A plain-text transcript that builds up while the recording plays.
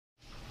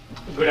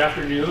Good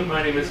afternoon.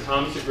 My name is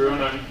Tom Segru,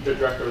 and I'm the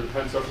director of the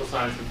Penn Social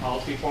Science and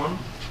Policy Forum.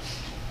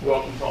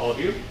 Welcome to all of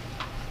you.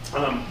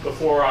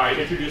 Before I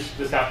introduce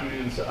this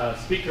afternoon's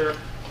speaker,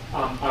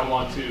 I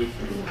want to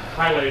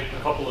highlight a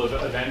couple of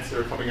events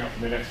that are coming up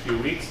in the next few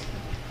weeks.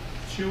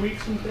 2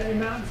 weeks from today,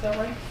 Matt, is that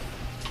right?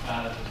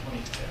 The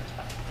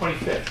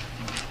 25th. 25th.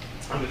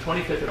 On the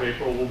 25th of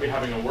April, we'll be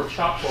having a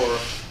workshop for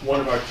one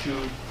of our two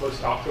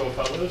postdoctoral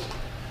fellows,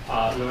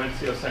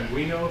 Lorenzo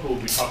Sanguino, who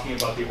will be talking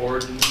about the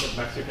origins of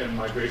Mexican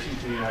migration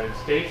to the United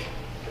States,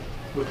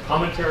 with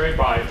commentary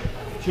by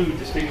two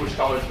distinguished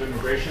scholars of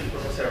immigration,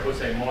 Professor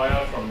Jose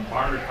Moya from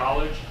Barnard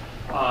College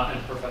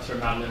and Professor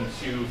Madeline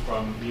Hsu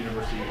from the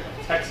University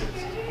of Texas.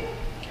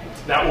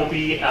 That will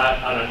be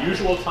at an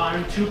unusual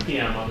time, 2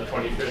 p.m. on the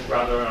 25th,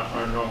 rather than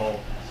our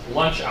normal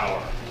lunch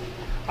hour.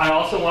 I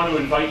also want to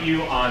invite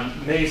you on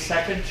May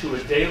 2nd to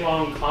a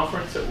day-long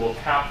conference that will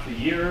cap the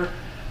year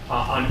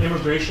on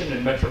immigration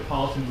and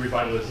metropolitan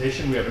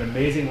revitalization. We have an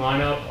amazing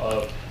lineup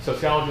of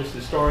sociologists,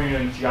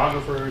 historians,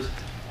 geographers,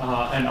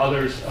 and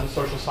others,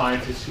 social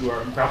scientists who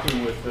are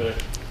grappling with the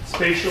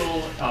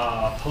spatial,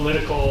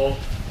 political,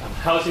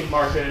 housing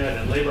market,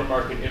 and labor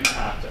market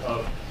impact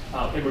of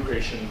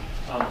immigration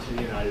to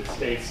the United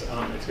States. It's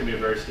going to be a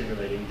very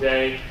stimulating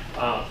day.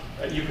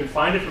 You can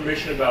find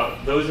information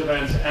about those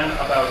events and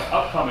about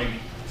upcoming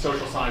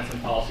Social Science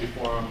and Policy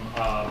Forum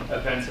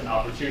events and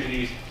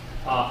opportunities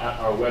at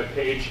our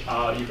webpage.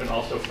 You can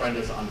also friend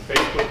us on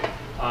Facebook,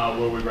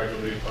 where we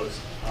regularly post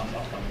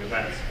upcoming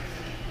events.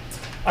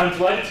 I'm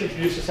delighted to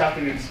introduce this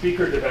afternoon's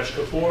speaker, Devesh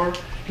Kapur.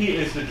 He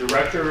is the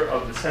director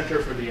of the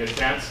Center for the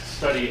Advanced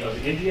Study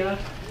of India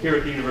here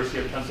at the University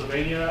of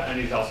Pennsylvania, and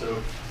he's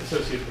also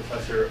associate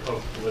professor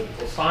of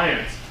political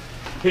science.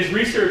 His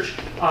research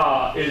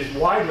is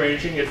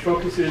wide-ranging. It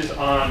focuses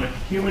on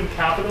human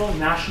capital,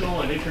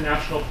 national and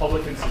international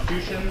public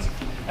institutions,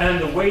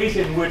 and the ways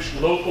in which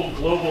local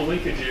global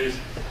linkages,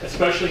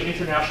 especially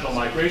international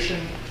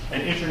migration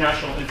and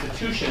international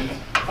institutions,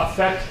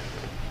 affect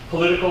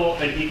political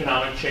and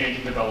economic change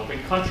in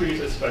developing countries,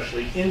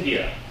 especially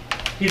India.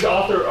 He's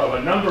author of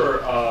a number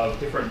of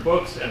different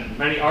books and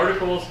many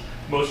articles,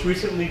 most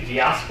recently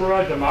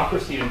Diaspora,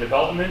 Democracy and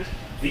Development,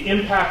 the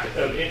Impact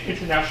of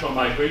International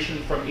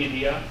Migration from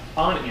India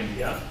on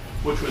India,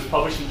 which was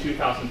published in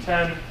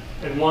 2010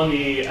 and won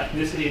the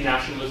Ethnicity,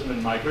 Nationalism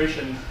and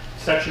Migration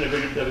section of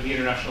the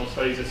International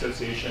Studies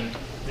Association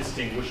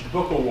Distinguished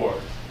Book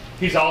Award.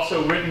 He's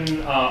also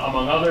written,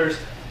 among others,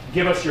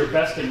 Give Us Your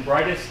Best and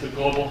Brightest, The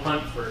Global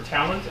Hunt for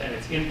Talent and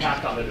Its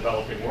Impact on the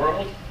Developing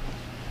World,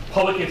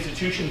 Public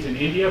Institutions in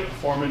India,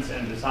 Performance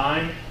and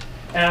Design,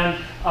 and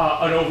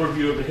an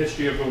overview of the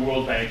history of the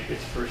World Bank,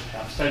 its first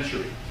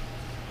half-century.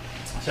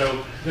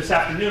 So this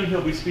afternoon,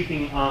 he'll be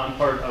speaking on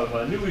part of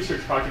a new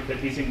research project that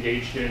he's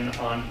engaged in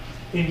on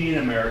Indian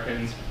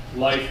Americans'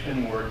 life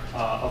and work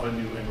of a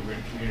new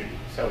immigrant community.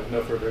 So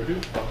no further ado,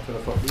 welcome to the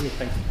floor.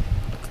 Thank you.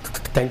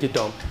 Thank you,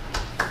 Tom.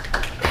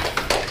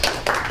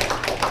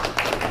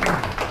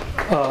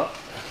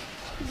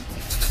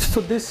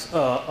 So this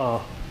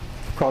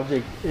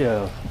project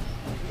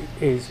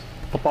is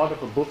a part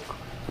of a book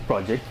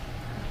project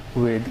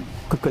with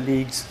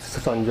colleagues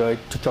Sanjay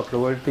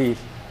Chakravarti,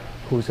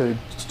 who's a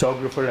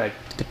geographer at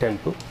the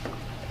Temple,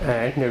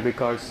 and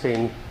Nirvikar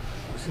Singh,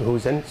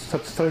 who's an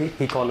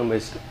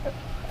economist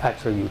at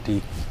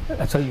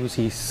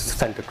UC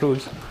Santa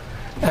Cruz,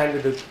 and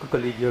with a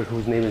colleague here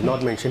whose name is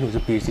not mentioned, who's a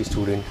PhD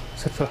student,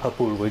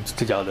 Kapur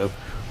Jadav,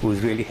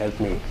 who's really helped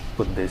me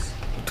put this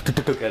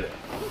together.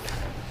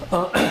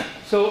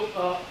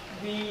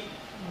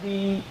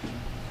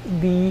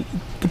 The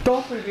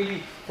talk will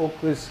really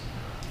focus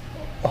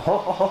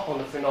on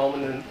a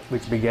phenomenon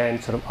which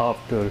began sort of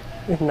after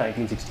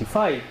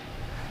 1965,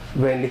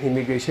 when the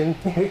Immigration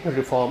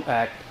Reform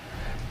Act,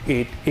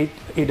 it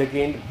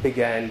again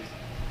began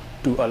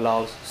to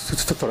allow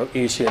sort of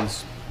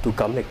Asians to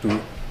come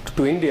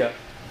to India,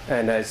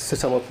 and as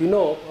some of you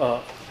know,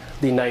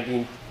 the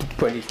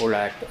 1924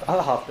 Act,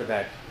 after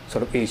that,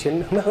 sort of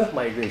Asian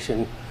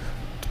migration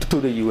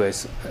to the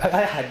US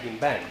had been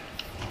banned.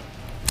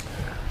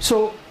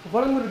 So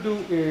what I'm going to do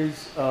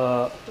is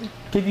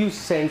give you a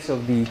sense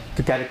of the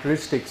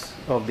characteristics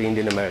of the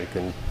Indian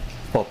American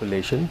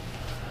population,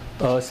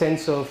 a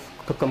sense of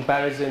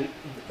comparison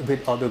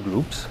with other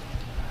groups,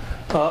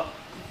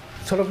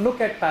 sort of look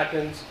at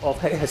patterns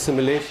of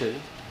assimilation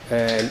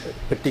and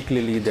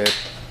particularly their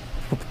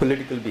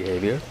political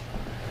behavior,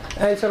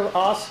 and sort of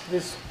ask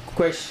this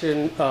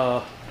question,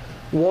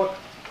 what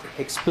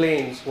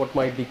explains what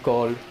might be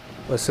called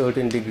a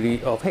certain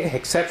degree of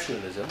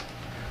exceptionalism.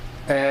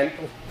 And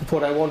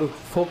what I want to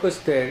focus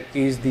there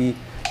is the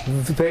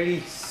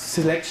very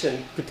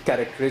selection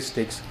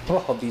characteristics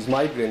of these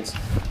migrants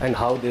and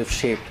how they've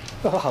shaped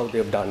how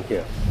they've done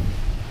here.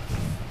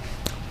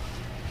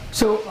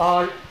 So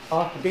our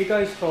data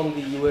is from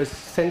the US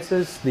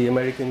Census, the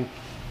American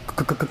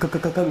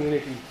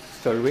Community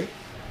Survey,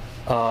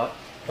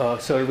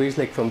 surveys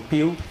like from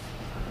Pew,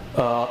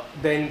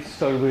 then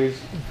surveys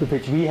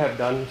which we have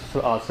done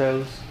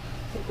ourselves,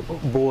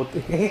 both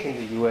in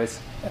the US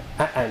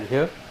and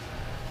here.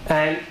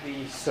 and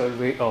the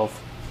survey of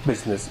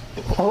business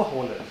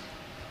owners.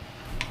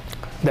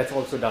 That's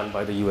also done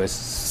by the US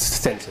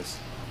Census.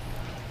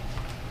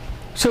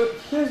 So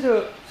here's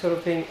a sort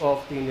of thing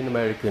of the Indian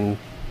American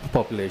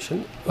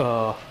population.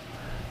 You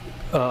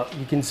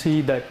can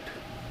see that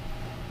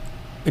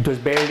it was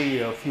barely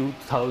a few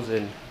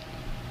thousand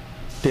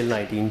till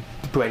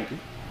 1920.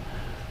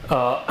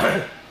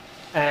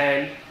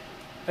 And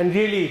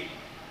really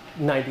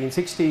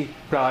 1960,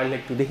 prior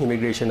to the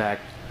Immigration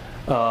Act,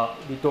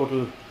 the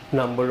total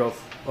number of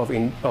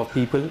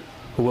people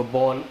who were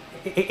born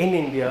in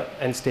India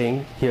and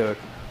staying here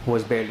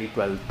was barely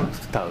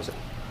 12,000.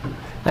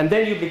 And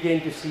then you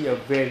begin to see a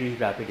very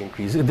rapid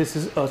increase. This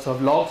is a sort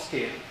of log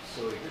scale,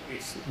 so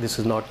this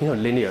is not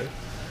linear.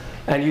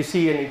 And you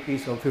see an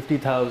increase from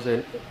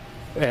 50,000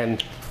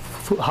 and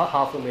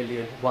half a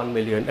million, 1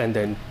 million, and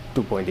then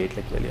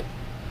 2.8 million.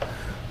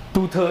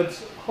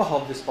 2/3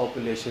 of this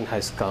population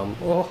has come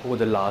over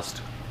the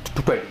last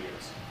 20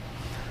 years.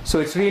 So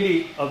it's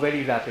really a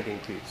very rapid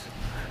increase.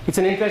 It's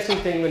an interesting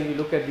thing when you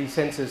look at the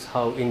census,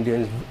 how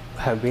Indians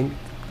have been,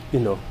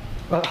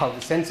 how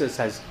the census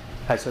has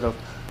sort of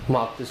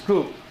marked this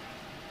group.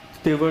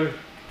 They were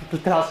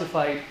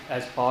classified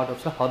as part of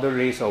some other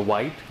race or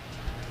white.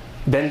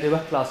 Then they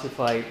were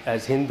classified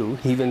as Hindu,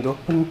 even though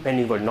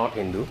many were not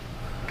Hindu.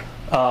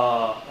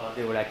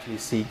 They were actually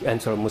Sikh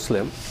and sort of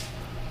Muslim.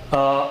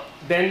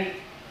 Then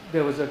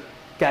there was a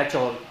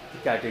catch-all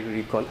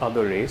category called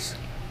other race.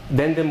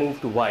 Then they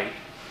moved to white,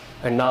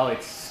 and now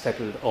it's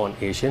settled on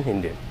Asian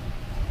Indian.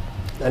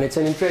 And it's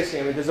an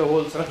interesting, there's a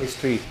whole sort of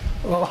history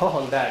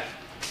on that,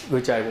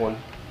 which I won't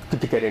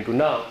get into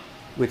now,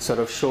 which sort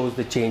of shows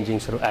the changing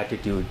sort of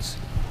attitudes.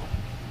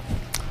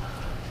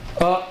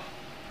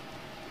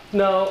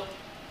 Now,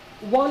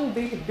 one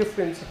big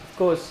difference, of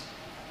course,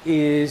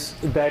 is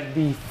that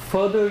the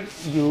further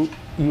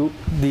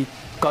the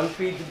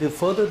country, the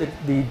further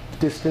the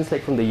distance,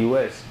 like from the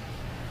US,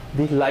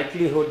 the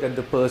likelihood that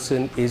the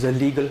person is a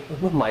legal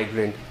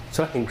migrant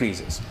sort of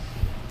increases.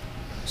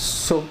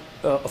 So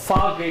a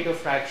far greater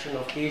fraction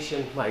of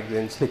Asian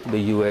migrants, like to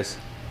the US,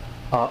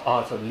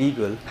 are sort of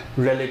legal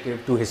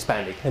relative to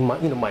Hispanic and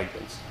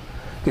migrants.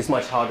 It's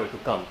much harder to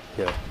come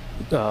here.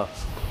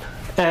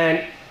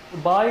 And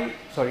by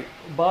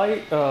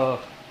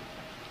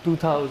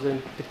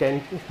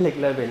 2010,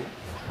 11,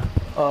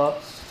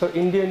 so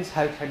Indians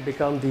had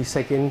become the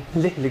second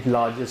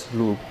largest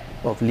group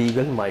of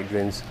legal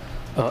migrants,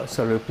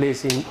 so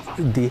replacing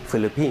the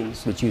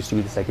Philippines, which used to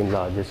be the second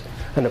largest,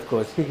 and of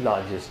course the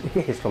largest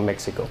is from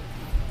Mexico.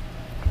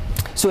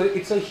 So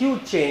it's a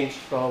huge change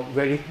from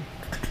very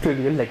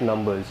trivial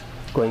numbers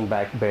going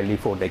back barely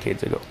 4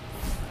 decades ago.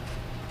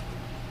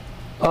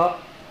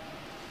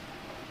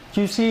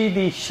 You see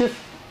the shift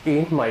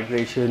in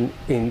migration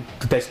in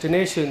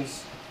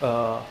destinations.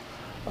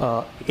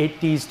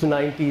 80s to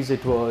 90s,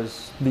 it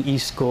was the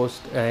East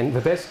Coast and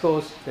the West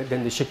Coast,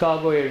 then the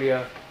Chicago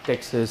area,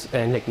 Texas,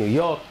 and New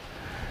York.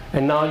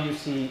 And now you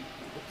see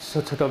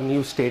sort of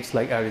new states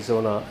like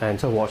Arizona and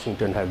so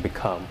Washington have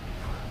become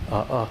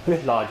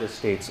larger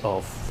states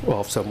of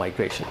some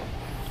migration.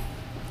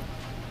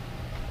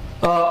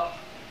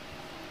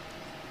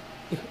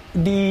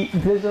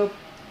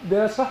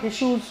 There are some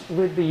issues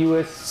with the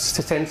US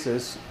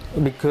Census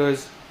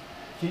because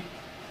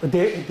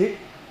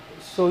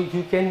so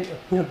you can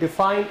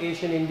define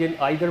Asian Indian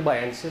either by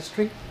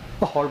ancestry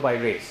or by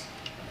race,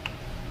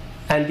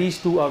 and these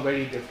two are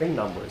very different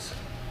numbers.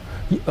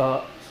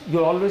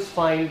 You'll always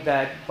find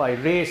that by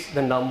race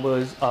the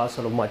numbers are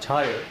sort of much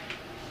higher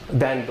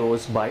than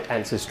those by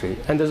ancestry,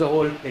 and there's a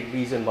whole big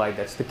reason why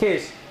that's the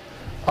case.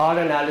 Our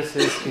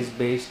analysis is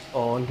based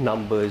on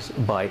numbers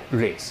by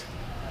race.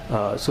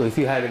 So if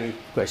you have any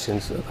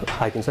questions,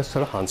 I can just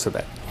sort of answer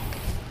that.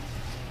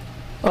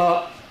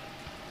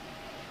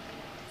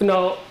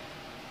 Now,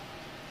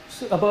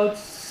 so about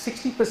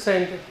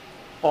 60%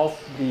 of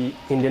the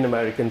Indian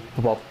American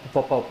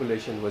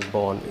population was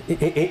born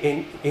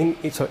in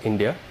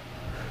India,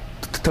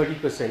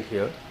 30%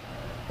 here,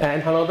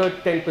 and another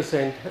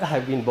 10%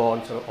 have been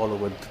born sort of all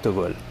over the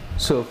world.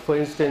 So, for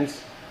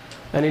instance,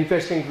 an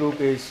interesting group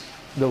is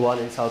the one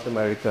in South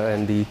America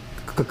and the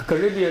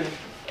Caribbean.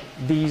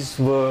 These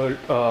were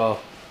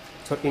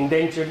sort of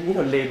indentured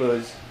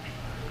laborers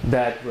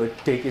that were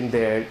taken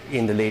there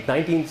in the late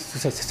 19th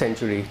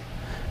century.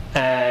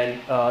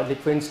 And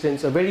for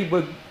instance, a very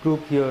big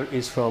group here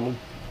is from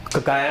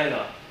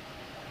Guyana.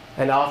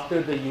 And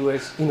after the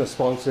US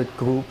sponsored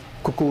coup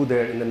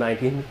there in the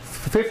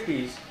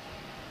 1950s,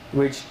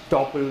 which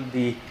toppled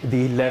the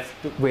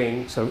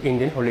left-wing sort of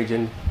Indian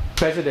origin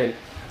president,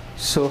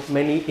 so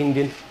many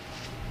Indian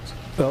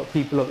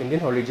people of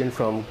Indian origin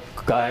from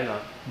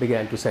Guyana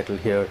began to settle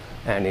here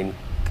and in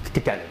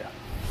Canada.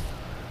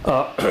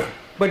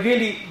 But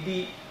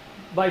really,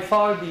 by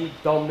far the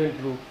dominant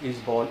group is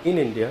born in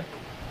India.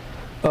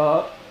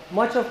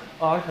 Much of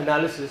our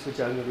analysis, which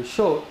I'm going to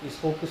show, is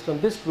focused on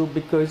this group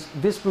because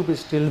this group is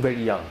still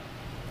very young.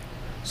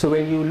 So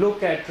when you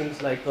look at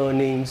things like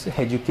earnings,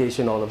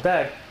 education, all of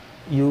that,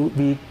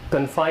 we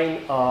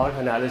confine our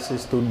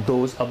analysis to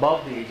those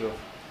above the age of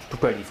to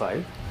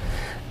 25.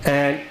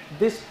 And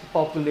this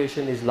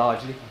population is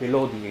largely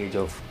below the age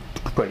of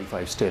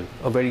 25 still.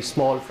 A very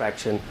small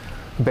fraction,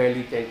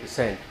 barely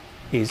 10%,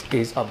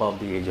 is above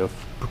the age of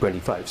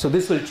 25. So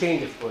this will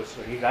change, of course,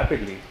 very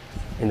rapidly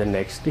in the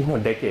next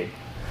decade.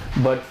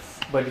 But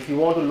if you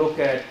want to look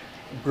at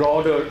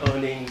broader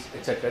earnings,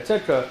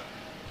 etc.,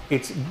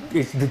 it's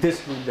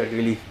this group that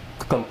really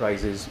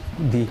comprises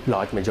the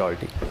large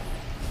majority.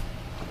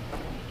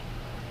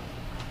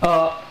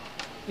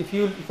 If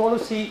you want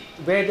to see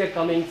where they're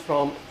coming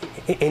from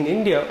in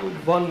India,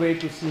 one way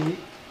to see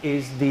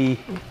is the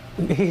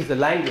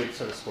language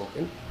sort of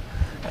spoken.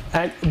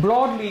 And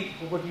broadly,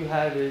 what you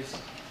have is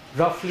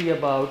roughly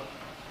about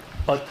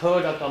a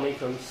third are coming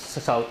from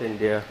South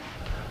India.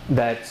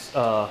 That's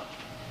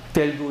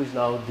Telugu is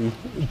now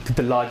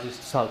the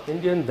largest South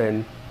Indian,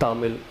 then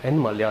Tamil and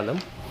Malayalam,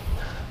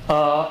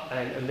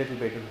 and a little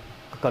bit of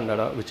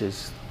Kannada, which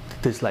is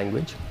this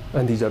language.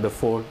 And these are the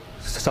four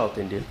South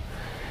Indian.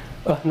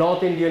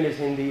 North Indian is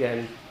Hindi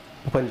and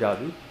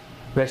Punjabi.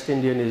 West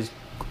Indian is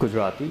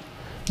Gujarati.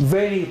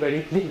 Very,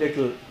 very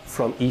little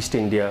from East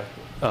India,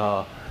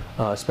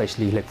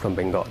 especially like from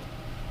Bengal,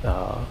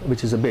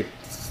 which is a bit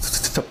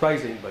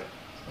surprising, but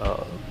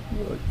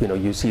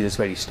you see this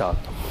very stark.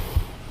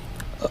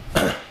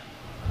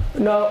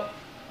 Now,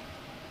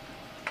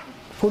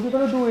 what we're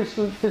going to do is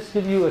to just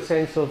give you a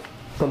sense of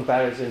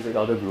comparison with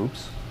other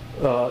groups,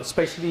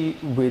 especially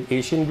with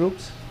Asian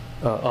groups,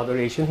 other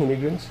Asian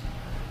immigrants,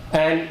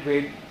 and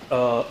with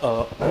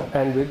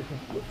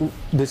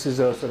this is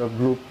a sort of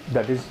group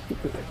that is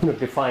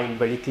defined,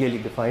 very clearly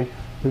defined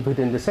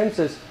within the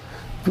census,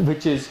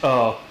 which is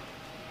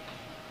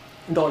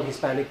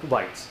non-Hispanic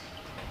whites.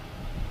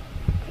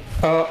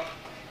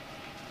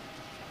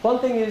 One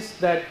thing is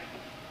that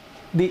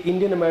the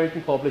Indian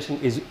American population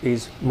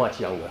is much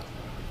younger.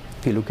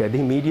 If you look at the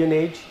median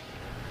age,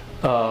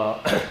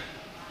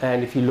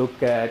 and if you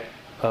look at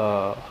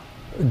the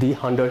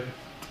 100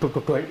 to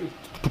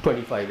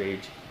 25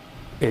 age,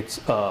 it's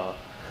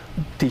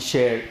the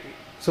share.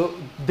 So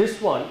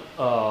this one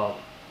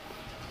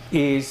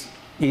is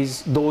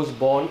those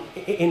born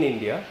in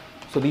India.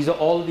 So these are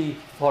all the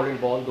foreign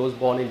born, those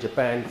born in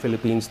Japan,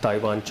 Philippines,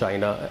 Taiwan,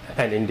 China,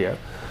 and India.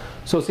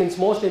 So since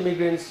most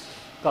immigrants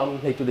come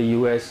to the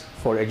US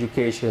for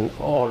education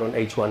or on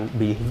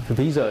H-1B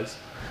visas,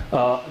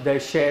 their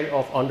share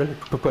of under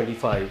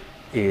 25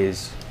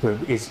 is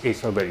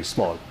very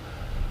small.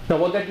 Now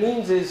what that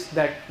means is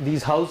that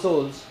these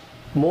households,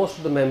 most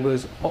of the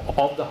members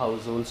of the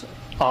households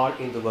are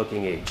in the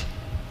working age.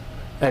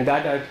 And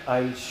that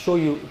I'll show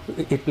you,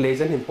 it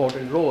plays an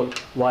important role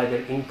why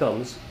their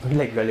incomes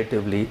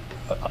relatively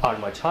are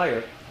much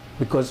higher,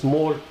 because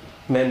more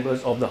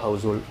members of the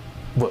household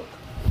work.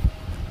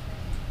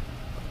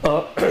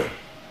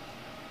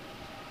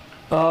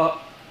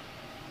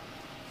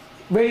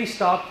 Very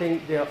stark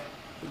thing, they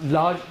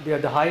are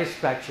the highest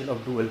fraction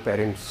of dual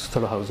parents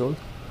sort of household,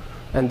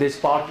 and this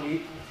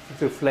partly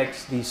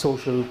reflects the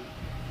social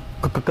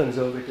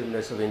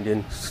conservativeness of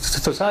Indian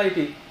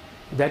society,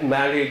 that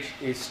marriage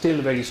is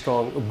still very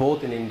strong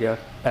both in India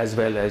as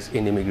well as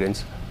in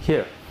immigrants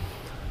here.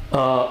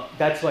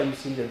 That's why you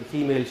see that the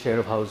female share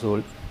of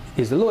household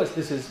is the lowest.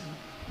 This is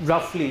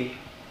roughly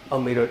a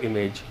mirror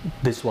image,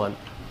 this one,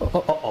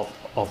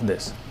 of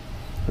this,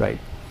 right?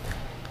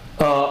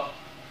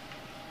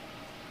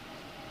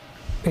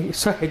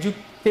 So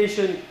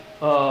education,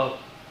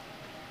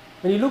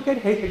 when you look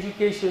at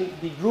education,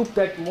 the group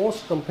that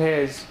most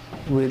compares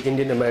with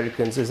Indian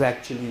Americans is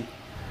actually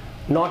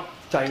not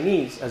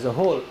Chinese as a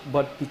whole,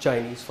 but the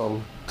Chinese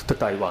from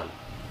Taiwan.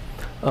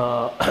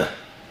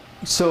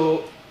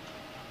 So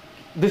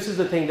this is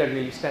the thing that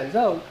really stands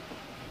out,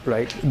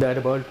 right? That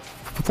about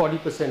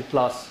 40%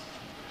 plus.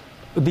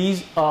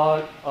 These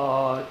are,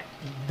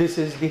 this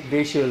is the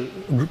racial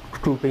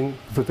grouping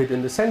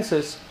within the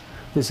census.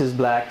 This is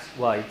blacks,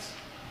 whites.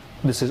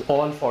 This is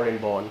all foreign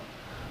born.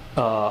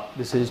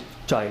 This is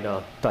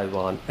China,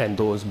 Taiwan, and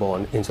those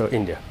born in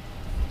India.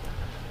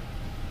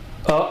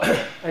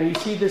 And you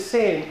see the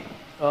same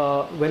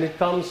when it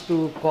comes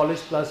to college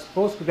plus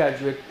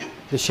postgraduate,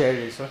 the share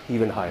is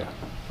even higher,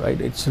 right?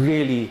 It's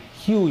really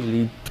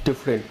hugely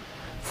different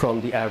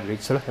from the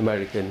average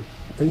American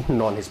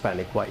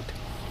non-Hispanic white.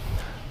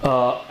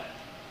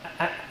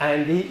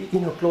 And the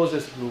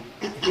closest group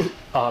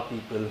are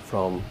people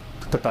from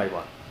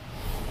Taiwan.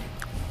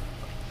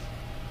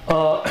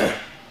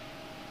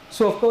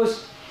 So of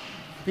course,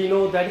 we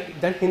know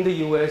that in the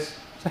US,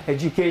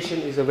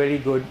 education is a very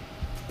good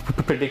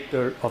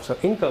predictor of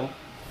income,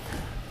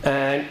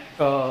 and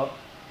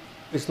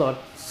it's not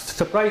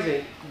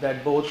surprising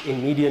that both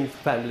in median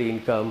family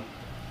income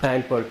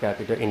and per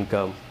capita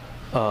income,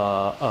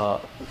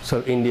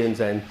 so Indians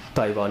and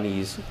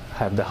Taiwanese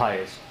have the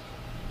highest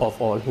of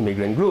all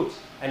immigrant groups,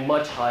 and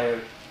much higher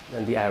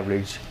than the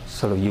average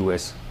sort of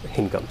US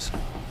incomes.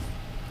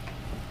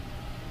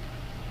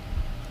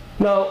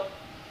 Now,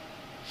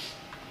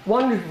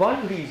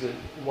 one reason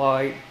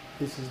why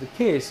this is the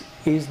case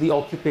is the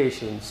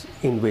occupations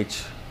in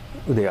which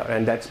they are,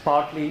 and that's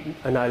partly,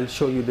 and I'll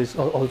show you this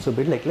also a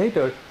bit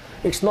later,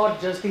 it's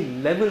not just the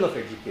level of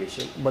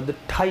education, but the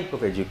type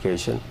of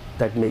education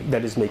that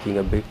is making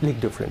a big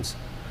difference.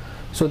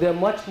 So they are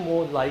much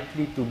more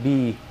likely to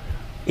be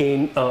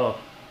in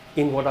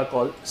what I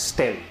call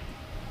STEM,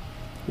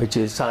 which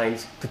is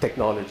science,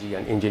 technology,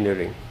 and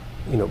engineering,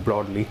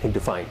 broadly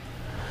defined.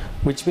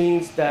 Which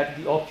means that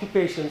the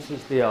occupations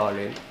which they are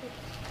in,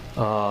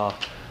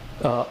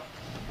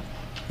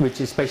 which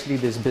is especially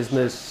this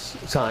business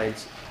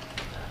science,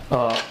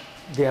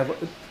 they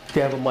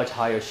have a much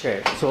higher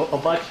share. So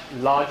a much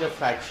larger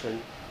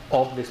fraction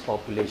of this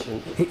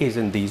population is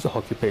in these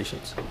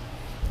occupations.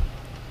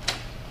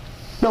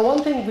 Now,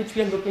 one thing which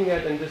we are looking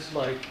at, and this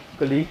my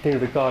colleague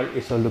Ricard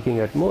is looking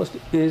at most,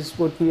 is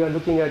what we are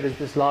looking at is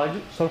this large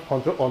sort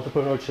of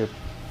entrepreneurship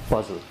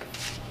puzzle.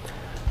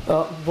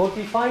 What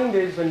we find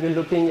is when we're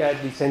looking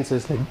at the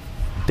census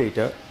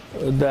data,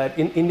 that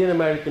in Indian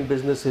American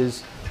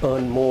businesses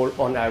earn more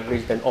on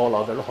average than all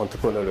other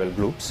entrepreneurial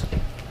groups.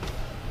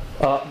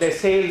 Their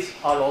sales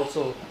are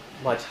also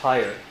much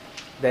higher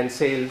than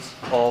sales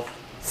of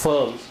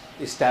firms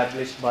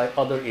established by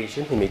other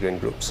Asian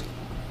immigrant groups.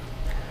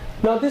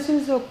 Now, this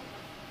is a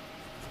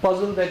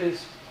puzzle that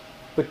is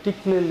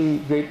particularly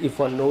great if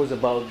one knows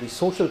about the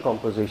social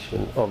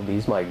composition of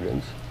these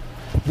migrants.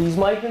 These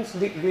migrants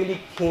really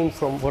came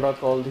from what are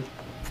called the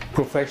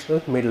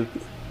professional middle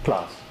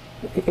class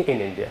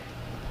in India.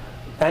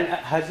 And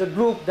as a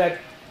group,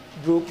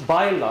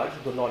 by and large,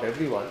 though not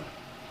everyone,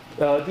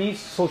 these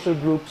social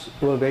groups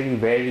were very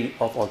wary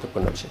of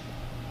entrepreneurship.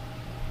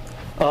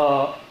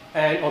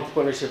 And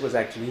entrepreneurship was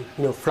actually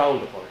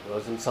frowned upon. It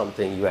wasn't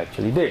something you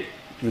actually did.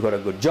 You got a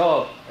good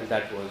job, and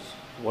that was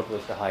what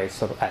was the highest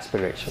sort of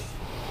aspiration.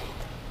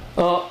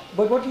 But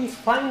what we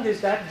find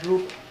is that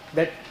group,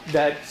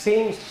 that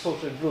same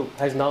social group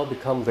has now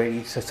become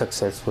very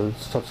successful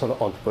sort of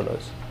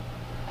entrepreneurs.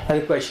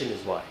 And the question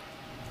is why,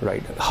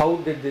 right? How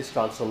did this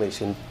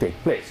transformation take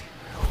place?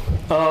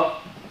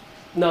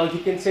 Now you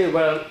can say,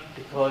 well,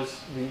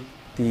 because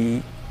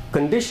the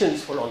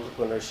conditions for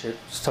entrepreneurship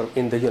sort of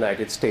in the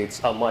United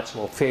States are much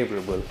more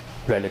favorable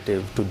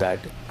relative to that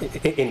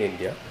in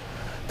India.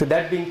 So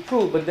that being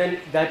true, but then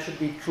that should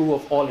be true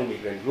of all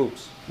immigrant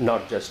groups,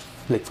 not just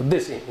like for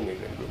this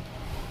immigrant group.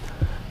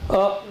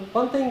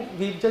 One thing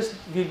we've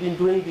been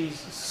doing these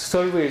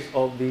surveys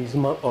of these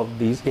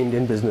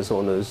Indian business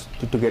owners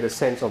to get a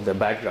sense of their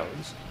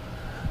backgrounds.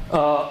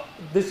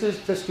 This is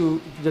just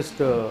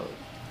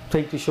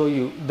to show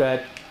you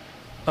that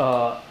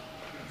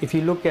if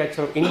you look at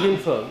sort of Indian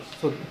firms,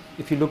 so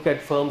if you look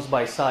at firms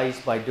by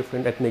size by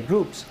different ethnic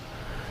groups,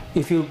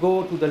 if you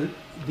go to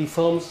the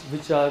firms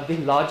which are the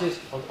largest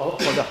or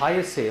the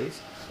highest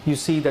sales, you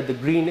see that the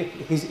green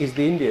is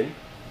the Indian,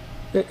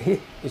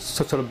 it's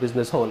sort of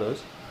business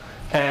owners,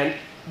 and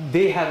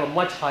they have a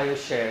much higher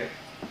share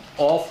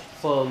of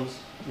firms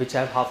which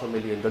have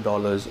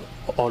 $500,000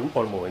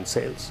 or more in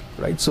sales,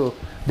 right? So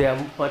they are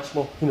much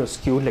more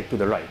skewed like to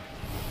the right.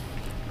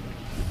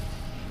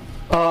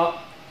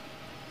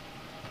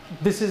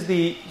 This is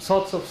the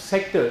sorts of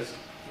sectors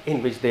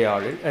in which they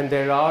are in, and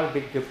there are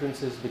big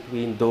differences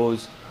between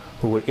those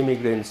who were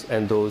immigrants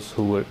and those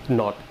who were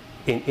not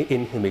in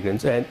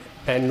immigrants. And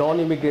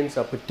non-immigrants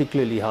are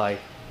particularly high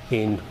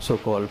in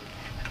so-called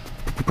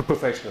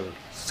professional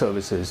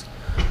services,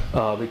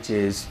 which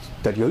is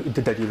that you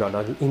run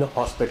a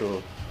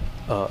hospital,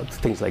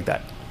 things like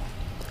that.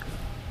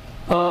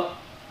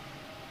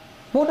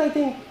 What I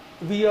think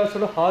we are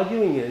sort of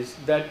arguing is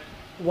that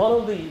one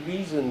of the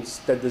reasons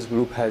that this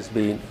group has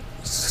been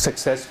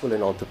successful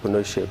in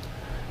entrepreneurship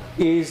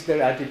is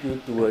their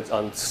attitude towards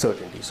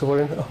uncertainty. So for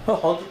an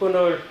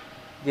entrepreneur,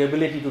 the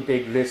ability to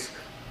take risk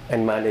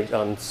and manage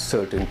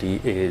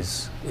uncertainty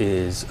is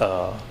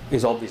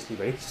obviously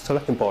very sort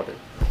of important.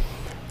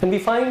 And we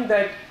find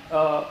that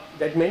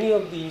that many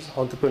of these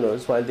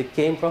entrepreneurs, while they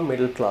came from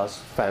middle class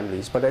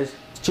families, but as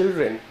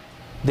children,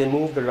 they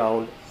moved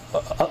around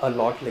a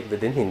lot like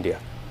within India.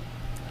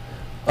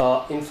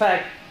 In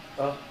fact,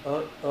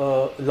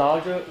 a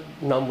larger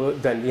number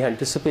than we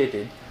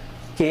anticipated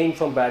came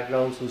from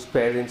backgrounds whose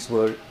parents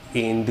were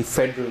in the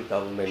federal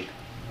government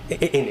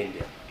in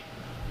India.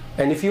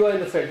 And if you are in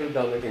the federal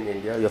government in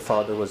India, your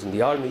father was in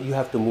the army, you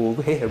have to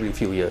move every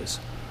few years.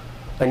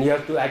 And you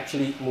have to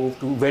actually move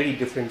to very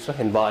different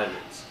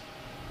environments,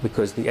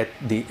 because the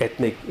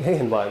ethnic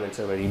environments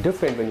are very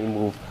different when you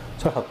move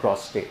sort of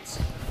across states.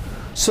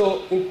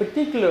 So in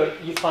particular,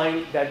 you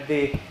find that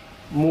they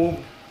moved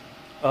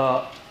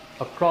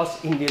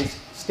across Indian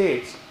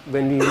states.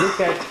 When we look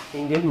at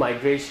Indian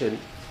migration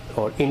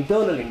or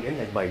internal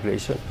Indian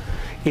migration,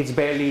 it's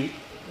barely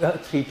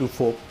 3 to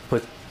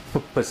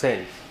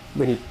 4%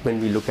 when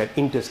we look at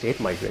interstate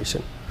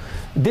migration.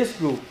 This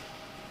group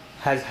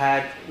has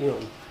had,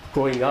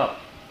 growing up,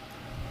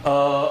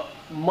 a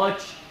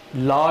much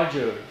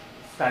larger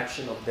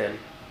fraction of them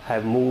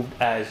have moved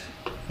as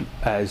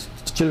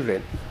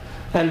children.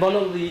 And one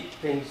of the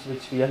things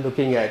which we are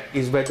looking at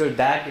is whether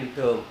that in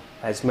turn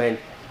has meant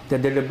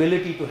that their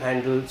ability to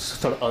handle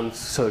sort of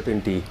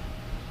uncertainty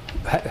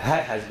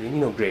has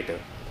been greater,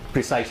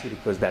 precisely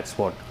because that's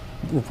what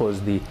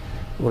was the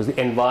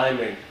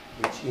environment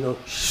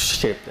which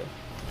shaped them.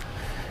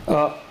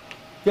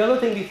 The other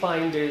thing we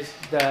find is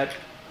that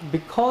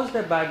because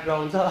their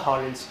backgrounds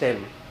are in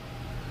STEM,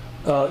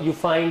 you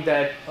find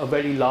that a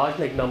very large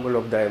number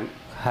of them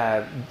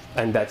have,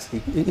 and that's the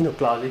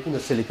classic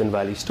Silicon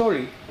Valley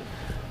story,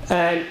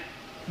 and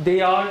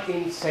they are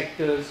in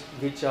sectors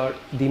which are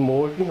the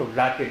more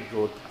rapid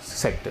growth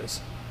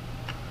sectors.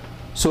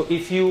 So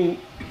if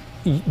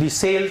the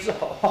sales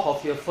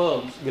of your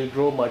firms will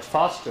grow much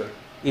faster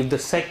if the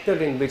sector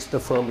in which the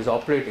firm is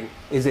operating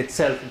is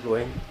itself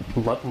growing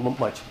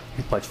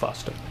much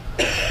faster.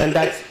 And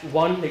that's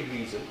one big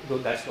reason, though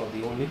that's not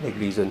the only big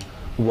reason,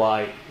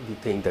 why we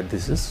think that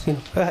this is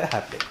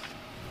happening.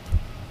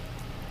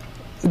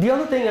 The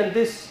other thing, and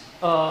this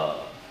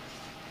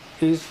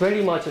is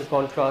very much in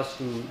contrast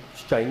to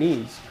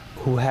Chinese,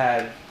 who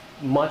have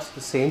much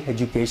the same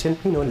education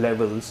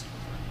levels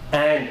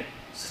and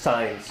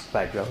science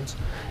backgrounds,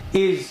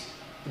 is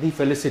the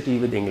felicity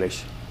with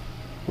English.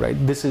 Right?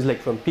 This is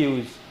from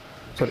Pew's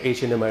sort of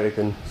Asian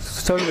American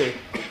survey,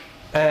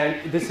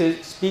 and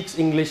this speaks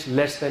English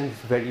less than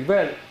very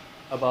well.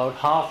 About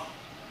half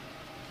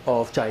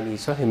of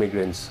Chinese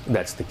immigrants,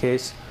 that's the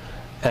case,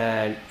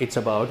 and it's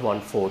about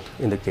 1/4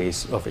 in the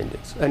case of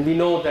Indians. And we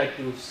know that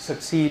to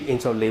succeed in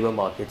sort of labor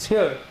markets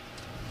here,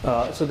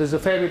 so there's a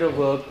fair bit of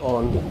work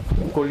on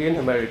Korean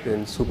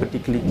Americans who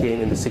particularly came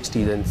in the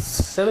 60s and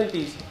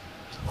 70s,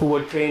 who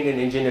were trained in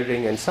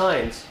engineering and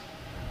science,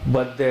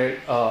 but their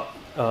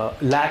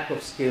lack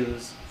of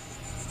skills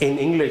in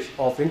English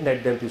often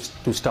led them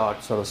to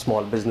start sort of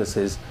small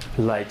businesses,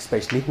 like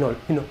especially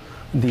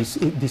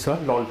these are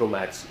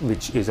laundromats,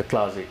 which is a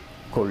classic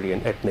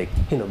Korean ethnic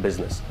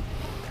business.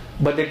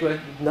 But it was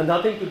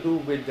nothing to do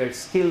with their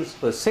skills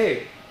per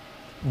se,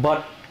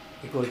 but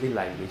it was the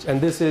language.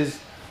 And this is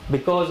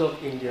because of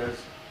India's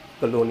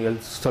colonial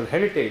sort of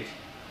heritage,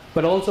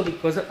 but also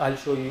because I'll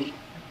show you,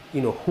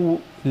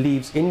 who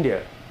leaves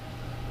India,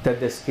 that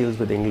their skills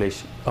with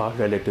English are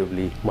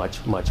relatively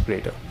much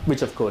greater,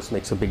 which of course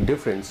makes a big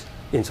difference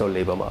in sort of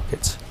labor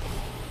markets.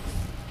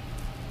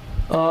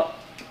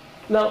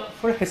 Now,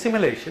 for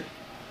assimilation,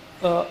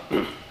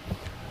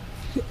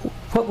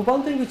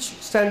 one thing which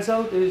stands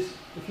out is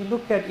if you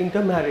look at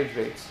intermarriage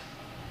rates,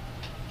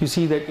 you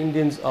see that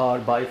Indians are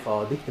by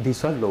far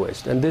these are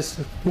lowest, and this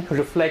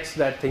reflects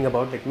that thing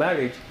about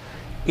marriage.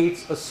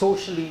 It's a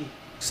socially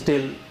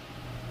still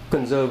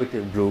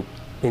conservative group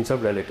in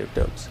some relative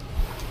terms.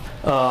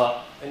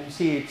 And you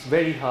see it's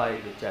very high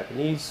with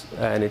Japanese,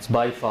 and it's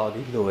by far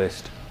the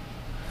lowest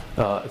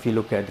if you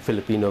look at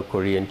Filipino,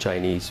 Korean,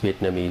 Chinese,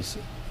 Vietnamese,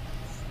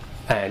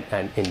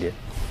 and Indian.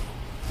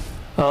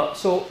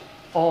 So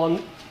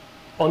on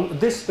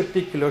this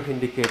particular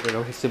indicator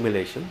of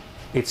assimilation,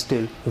 it's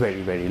still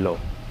very low.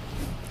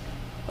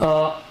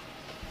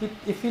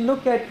 If you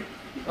look at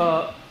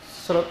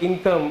sort of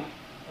income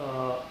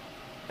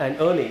and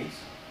earnings,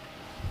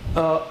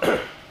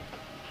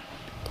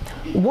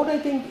 what I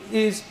think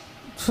is,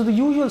 so the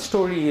usual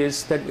story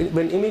is that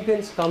when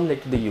immigrants come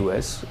to the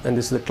US, and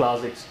this is the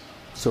classic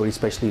story,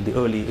 especially the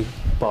early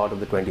part of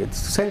the 20th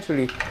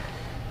century,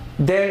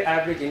 their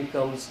average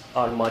incomes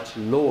are much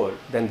lower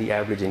than the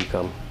average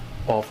income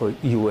of a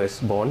US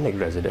born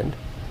resident.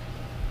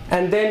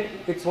 And then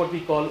it's what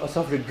we call a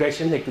sort of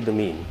regression to the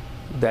mean,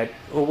 that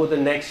over the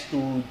next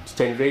 2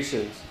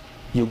 generations,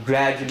 you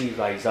gradually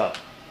rise up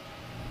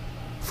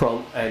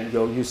from, and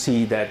you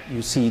see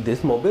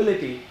this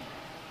mobility.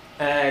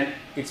 And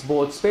it's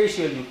both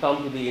spatial, you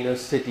come to the inner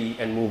city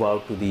and move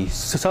out to the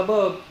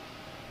suburb,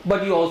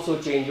 but you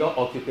also change your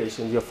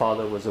occupations. Your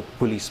father was a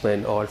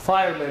policeman or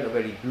fireman, a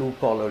very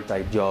blue-collar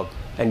type job,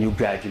 and you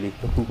gradually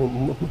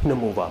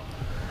move up.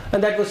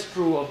 And that was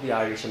true of the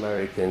Irish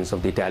Americans,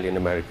 of the Italian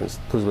Americans.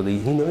 Those were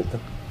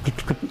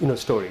the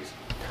stories.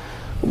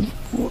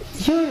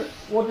 Here,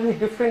 what is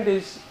different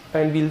is,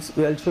 and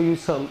we'll show you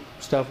some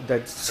stuff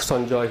that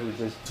Sanjoy, who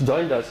just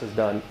joined us, has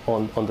done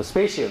on the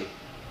spatial,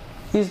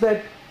 is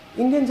that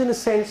Indians, in a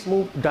sense,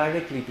 move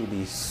directly to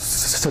these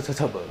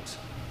suburbs.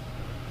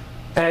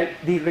 And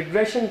the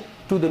regression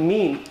to the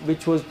mean,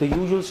 which was the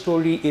usual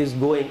story, is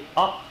going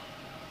up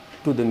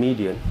to the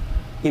median.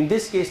 In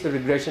this case, the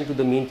regression to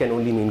the mean can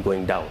only mean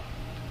going down,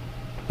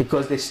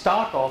 because they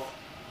start off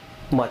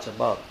much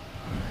above.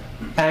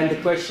 And the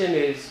question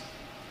is,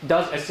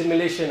 does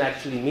assimilation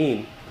actually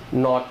mean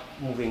not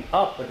moving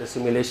up, but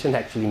assimilation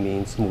actually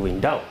means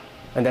moving down?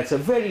 And that's a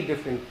very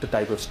different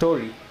type of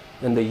story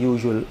than the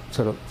usual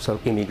sort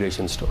of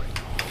immigration story.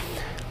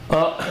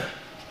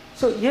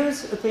 So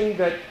here's the thing,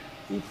 that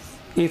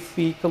if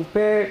we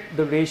compare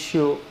the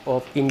ratio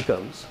of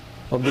incomes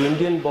of the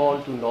Indian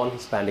born to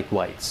non-Hispanic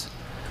whites,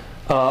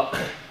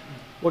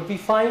 what we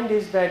find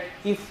is that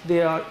if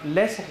they are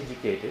less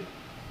educated,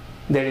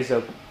 there is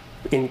a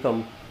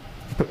income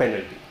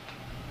penalty.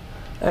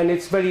 And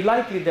it's very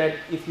likely that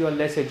if you are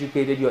less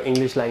educated, your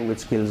English language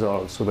skills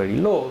are also very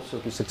low, so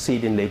to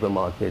succeed in labor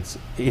markets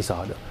is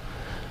harder.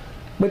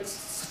 But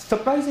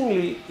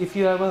surprisingly, if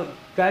you have a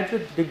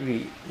graduate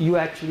degree, you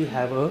actually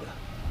have a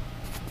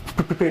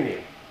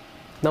premium.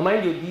 Now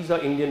mind you, these are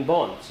Indian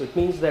born, so it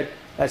means that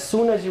as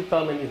soon as you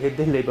come and you hit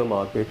the labor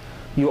market,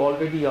 you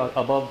already are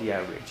above the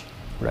average,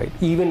 right?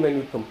 Even when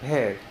you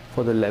compare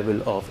for the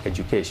level of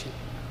education.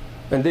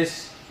 And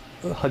this,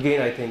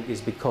 again, I think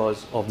is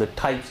because of the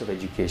types of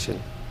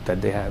education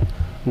that they have,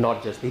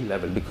 not just the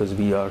level, because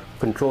we are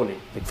controlling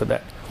it for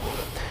that.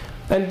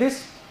 And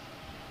this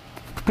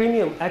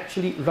premium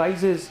actually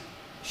rises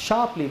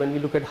sharply when we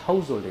look at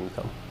household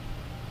income.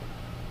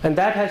 And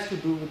that has to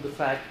do with the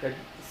fact that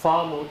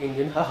far more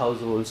Indian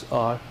households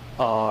are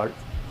far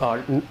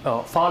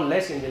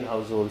less Indian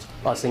households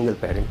are single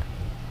parent,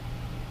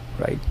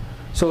 right?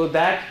 So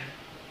that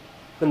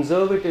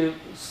conservative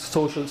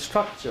social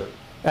structure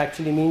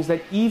actually means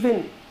that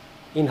even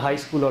in high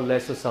school or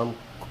lesser some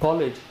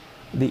college,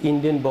 the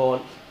Indian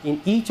born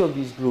in each of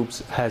these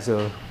groups has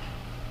a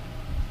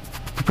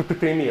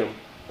premium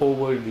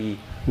over the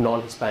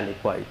non-Hispanic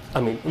white,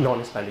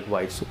 non-Hispanic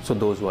whites, so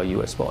those who are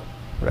US born,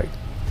 right?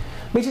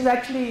 Which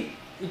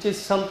is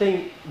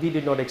something we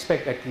did not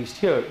expect, at least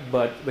here,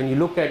 but when you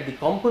look at the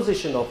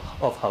composition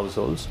of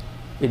households,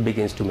 it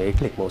begins to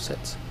make more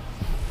sense.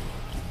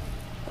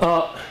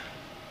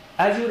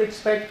 As you would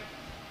expect,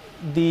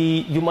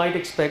 you might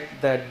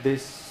expect that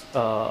this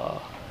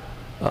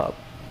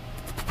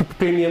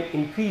premium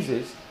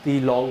increases the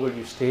longer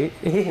you stay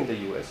in the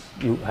US.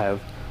 You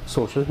have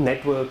social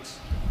networks,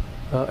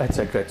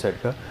 etc.,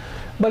 etc.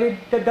 But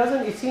it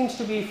doesn't. It seems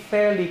to be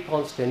fairly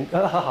constant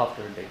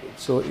after a decade.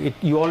 So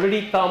you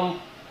already come,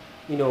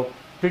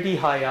 pretty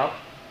high up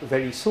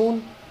very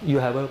soon. You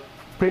have a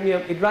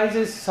premium. It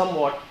rises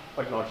somewhat,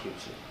 but not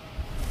hugely.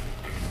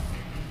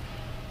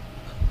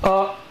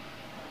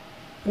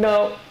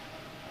 Now,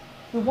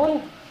 the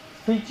one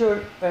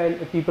feature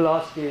and people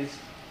ask is,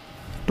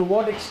 to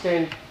what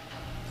extent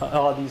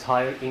are these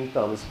higher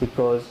incomes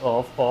because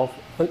of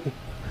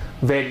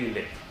where you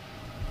live,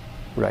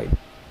 right?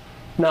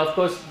 Now, of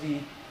course, the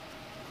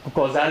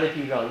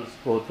causality runs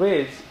both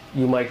ways.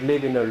 You might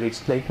live in a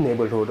rich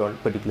neighborhood or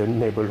particular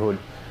neighborhood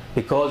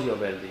because you're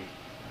wealthy,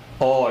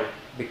 or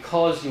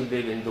because you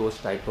live in those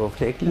type of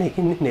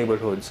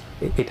neighborhoods,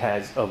 it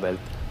has a wealth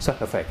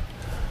effect.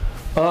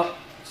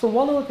 So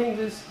one of the things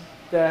is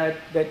that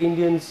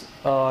Indians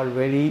are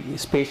very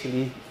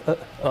spatially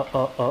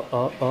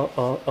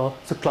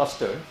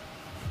clustered.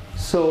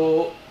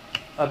 So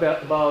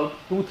about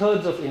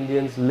 2/3 of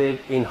Indians live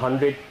in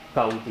 100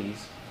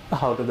 counties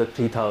out of the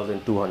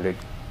 3,200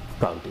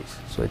 counties.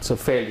 So it's a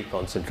fairly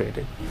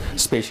concentrated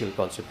spatial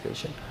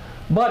concentration.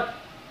 But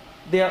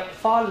they are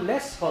far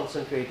less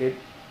concentrated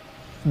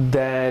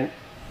than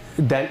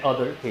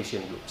other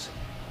Asian groups.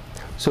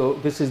 So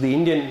this is the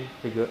Indian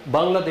figure.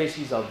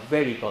 Bangladeshis are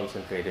very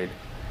concentrated.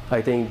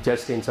 I think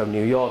just in some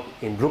New York,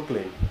 in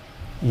Brooklyn,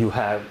 you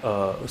have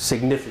a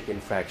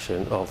significant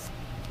fraction of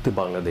the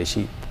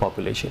Bangladeshi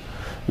population.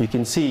 You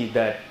can see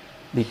that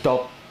the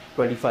top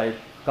 25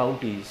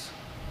 counties,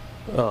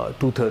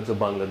 2/3 of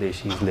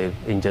Bangladeshis live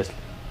in just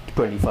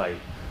 25,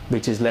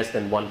 which is less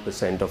than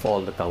 1% of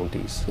all the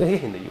counties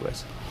in the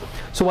US.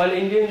 So while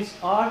Indians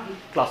are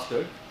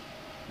clustered,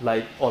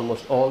 like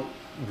almost all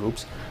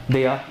groups,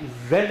 they are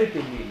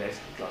relatively less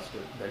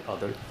clustered than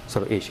other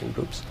sort of Asian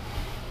groups.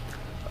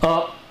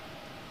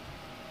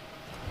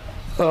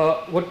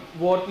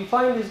 What we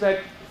find is that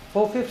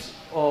 4/5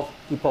 of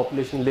the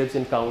population lives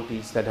in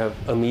counties that have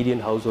a median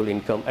household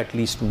income at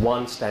least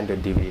one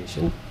standard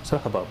deviation, so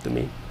above the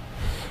mean.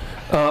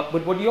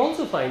 But what you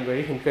also find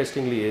very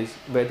interestingly is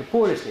where the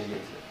poorest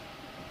Indians live.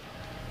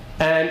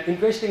 And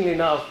interestingly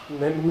enough,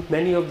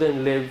 many of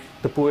them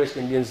the poorest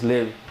Indians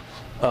live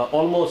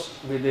almost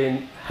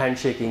within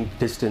handshaking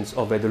distance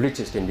of where the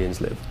richest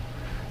Indians live,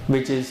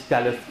 which is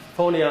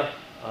California,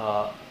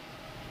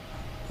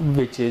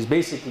 which is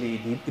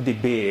basically the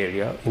Bay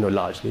Area,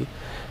 largely,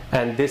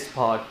 and this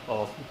part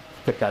of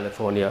the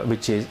California,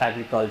 which is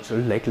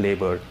agricultural, like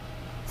labor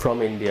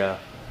from India,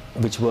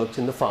 which works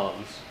in the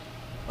farms,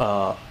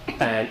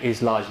 and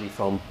is largely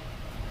from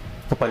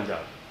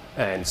Punjab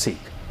and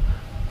Sikh.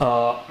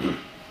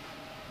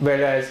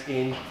 Whereas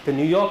in the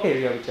New York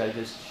area, which I'll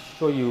just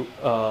show you,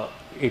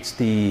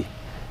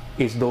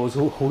 it's those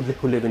who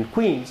live in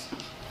Queens,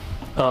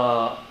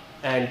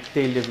 and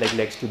they live like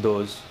next to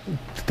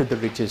the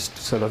richest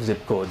sort of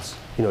zip codes,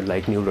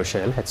 like New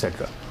Rochelle,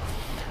 etc.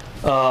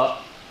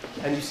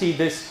 And you see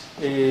this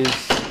is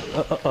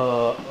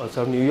a sort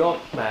of New York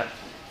map,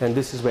 and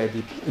this is where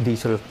the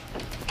sort of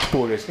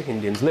poorest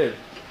Indians live,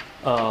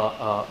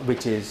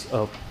 which is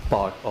a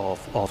part of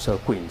sort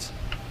of Queens.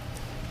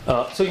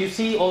 So you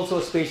see also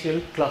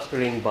spatial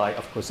clustering by,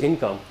 of course,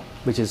 income,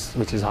 which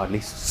is hardly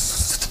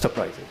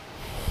surprising.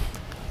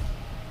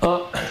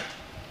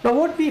 Now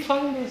what we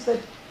find is that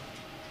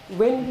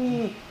when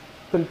we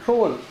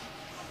control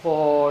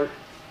for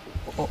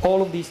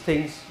all of these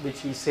things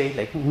which we say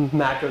like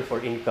matter for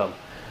income,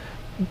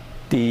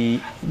 the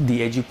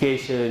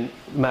education,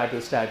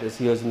 marital status,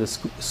 here's in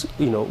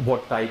the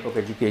what type of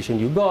education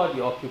you got,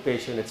 your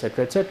occupation,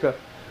 etc., etc.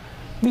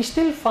 We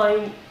still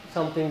find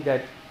something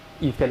that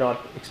you cannot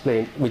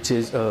explain, which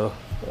is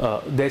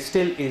there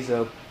still is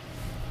a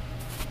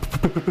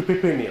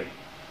premium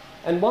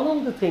And one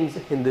of the things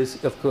in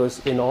this, of course,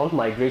 in all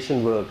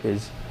migration work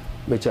is,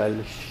 which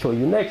I'll show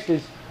you next,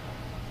 is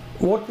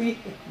what we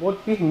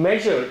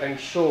measure and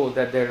show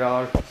that there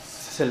are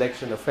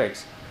selection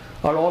effects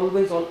are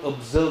always on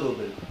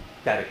observable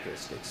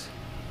characteristics,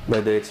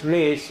 whether it's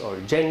race or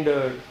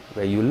gender,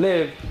 where you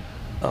live,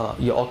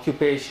 your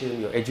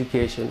occupation, your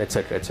education,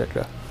 etc.,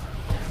 etc.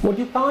 What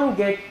you can't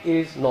get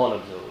is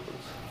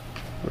non-observables,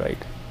 right?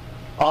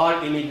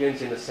 Are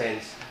immigrants, in a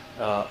sense,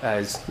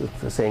 as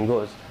the saying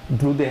goes,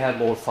 do they have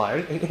more fire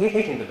in the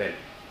belly,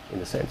 in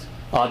a sense?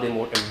 Are they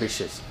more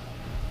ambitious?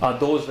 Are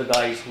those the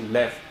guys who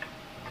left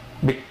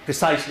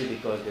precisely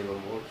because they were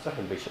more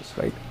ambitious,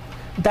 right?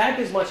 That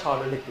is much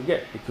harder to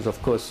get because,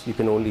 of course, you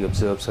can only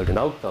observe certain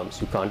outcomes.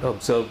 You can't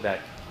observe that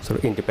sort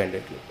of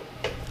independently.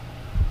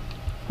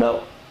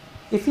 Now,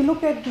 if you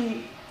look at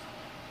the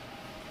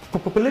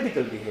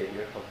political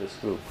behavior of this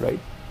group, right,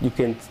 you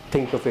can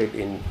think of it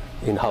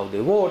in how they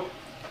vote.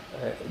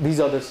 These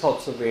are the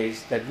sorts of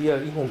ways that we are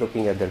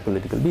looking at their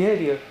political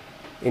behavior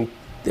in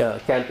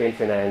campaign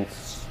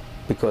finance,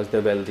 because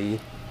they're wealthy,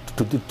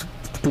 to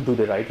do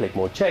the right, like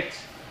more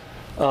checks.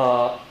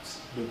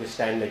 Do they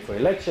stand like for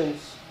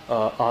elections?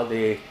 Are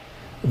they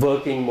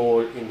working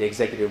more in the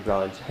executive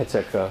branch,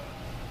 etc.?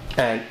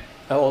 And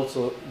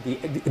also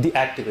the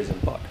activism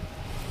part.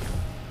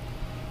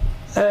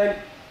 And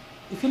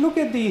if you look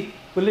at the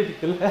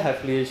political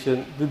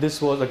affiliation,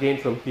 this was again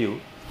from Pew.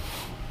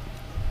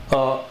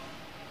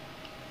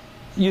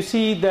 You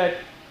see that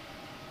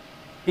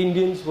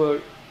Indians were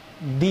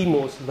the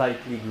most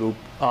likely group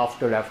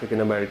after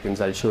African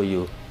Americans, I'll show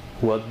you,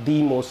 who are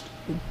the most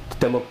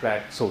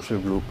Democrat social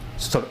group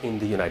in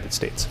the United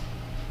States.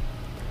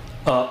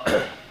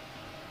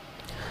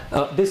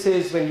 This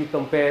is when you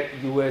compare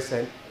US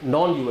and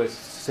non-US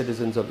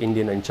citizens of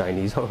Indian and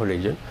Chinese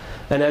origin.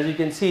 And as you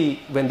can see,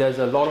 when there's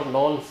a lot of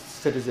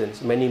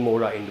non-citizens, many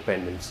more are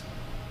independents.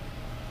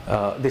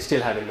 They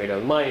still haven't made up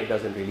their mind. It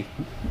doesn't really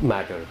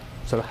matter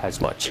sort of as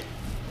much.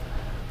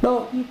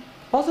 Now, the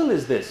puzzle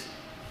is this.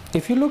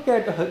 If you look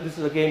at, this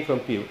is again from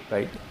Pew,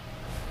 right,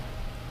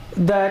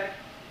 that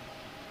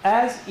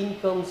as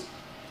incomes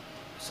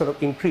sort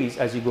of increase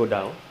as you go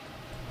down,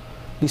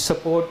 the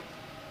support,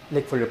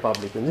 like for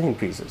Republicans,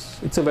 increases.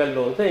 It's a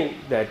well-known thing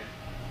that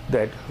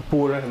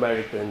poorer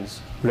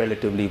Americans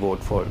relatively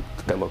vote for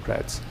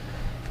Democrats.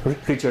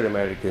 Richer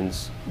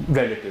Americans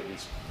relatively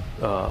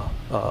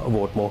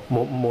vote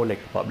more like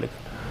Republican.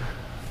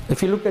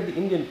 If you look at the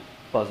Indian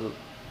puzzle,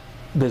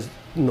 there's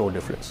no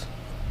difference,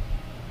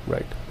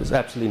 right? There's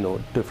absolutely no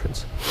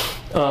difference.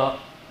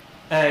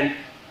 And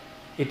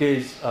it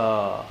is,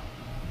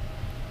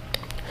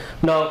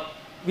 now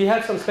we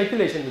have some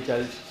speculation which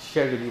I'll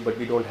share with you, but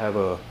we don't have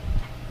a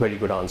very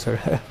good answer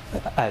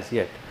as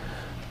yet.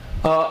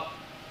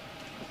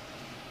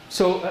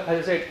 So, as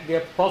I said, they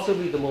are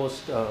possibly the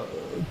most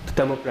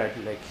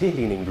Democrat-like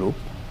leaning group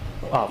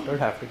after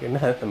African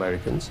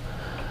Americans.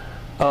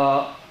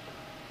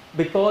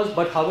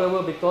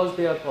 However, because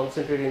they are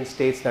concentrated in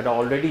states that are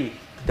already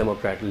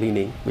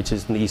Democrat-leaning, which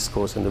is the East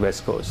Coast and the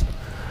West Coast,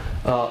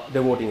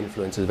 their voting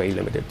influence is very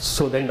limited.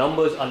 So their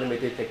numbers are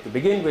limited to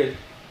begin with.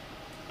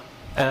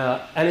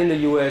 And in the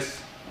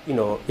US,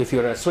 if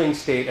you're a swing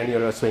state and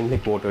you're a swing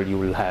voter, you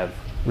will have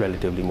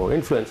relatively more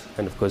influence.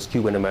 And of course,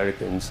 Cuban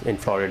Americans in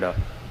Florida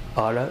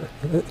are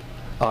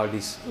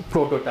this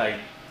prototype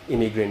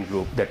immigrant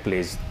group that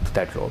plays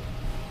that role.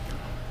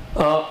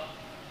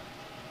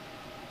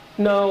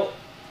 Now,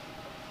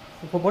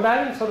 what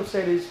I sort of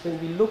said is, when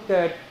we look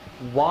at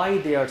why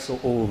they are so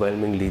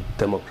overwhelmingly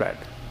Democrat,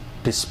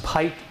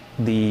 despite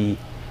their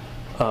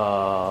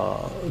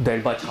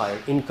much higher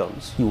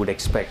incomes, you would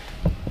expect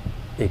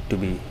it to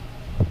be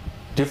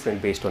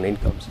different based on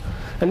incomes.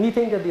 And we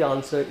think that the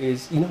answer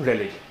is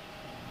religion.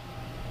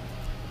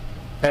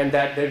 And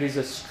that there is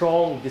a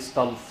strong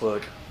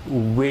discomfort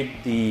with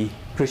the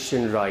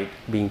Christian right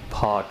being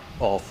part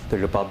of the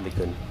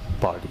Republican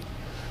Party.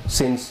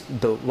 Since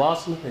the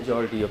vast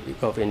majority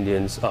of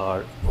Indians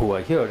who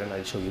are here, and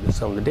I'll show you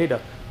some of the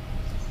data,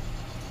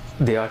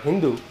 they are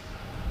Hindu.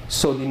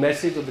 So the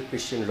message of the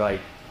Christian right,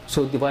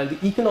 while the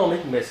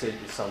economic message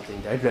is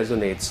something that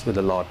resonates with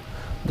a lot,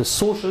 the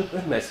social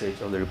message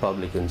of the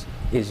Republicans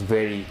is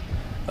very,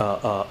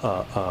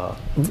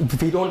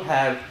 we don't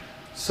have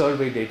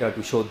survey data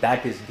to show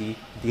that is the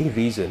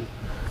reason,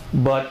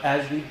 but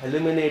as we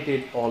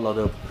eliminated all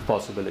other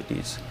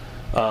possibilities,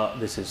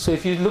 this is. So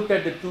if you look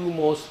at the two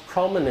most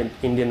prominent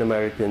Indian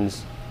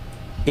Americans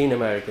in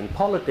American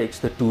politics,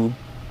 the two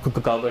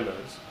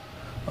governors,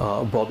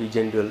 Bobby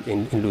Jindal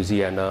in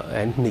Louisiana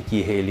and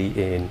Nikki Haley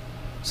in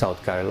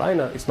South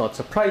Carolina, it's not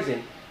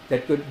surprising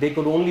that they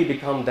could only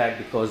become that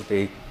because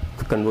they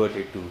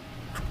converted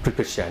to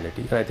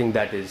Christianity. And I think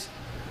that is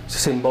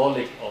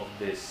symbolic of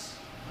this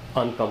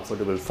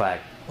uncomfortable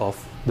fact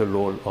of the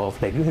role of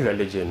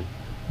religion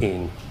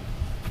in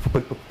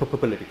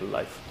political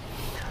life.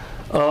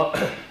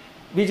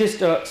 We just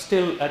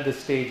still at the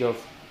stage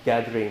of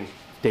gathering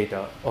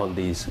data on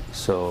these,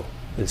 so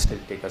it'll still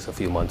take us a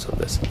few months on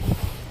this.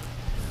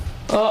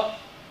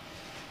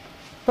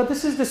 But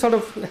this is the sort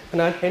of,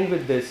 and I'll end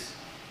with this,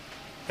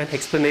 an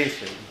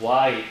explanation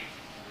why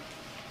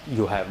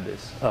you have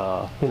this,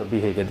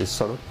 behavior, this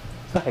sort of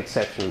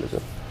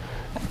exceptionalism.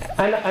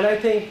 And I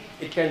think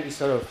it can be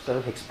sort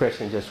of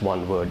expressed in just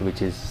one word,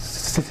 which is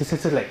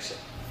selection.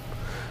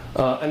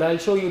 And I'll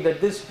show you that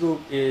this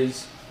group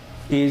is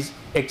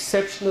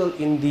exceptional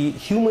in the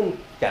human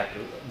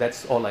capital,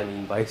 that's all I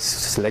mean by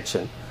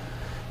selection,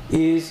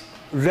 is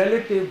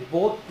relative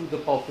both to the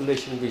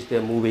population which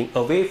they're moving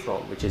away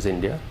from, which is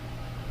India,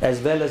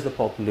 as well as the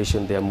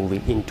population they're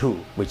moving into,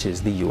 which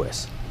is the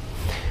US.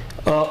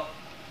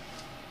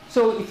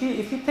 So if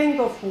you think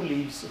of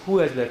who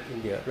has left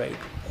India, right?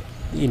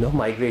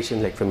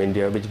 Migration like from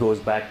India, which goes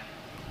back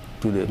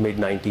to the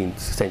mid-19th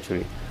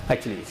century.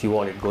 Actually, if you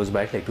want, it goes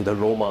back like to the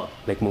Roma,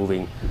 like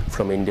moving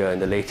from India in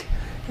the late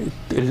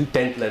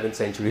 10th, 11th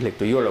century, like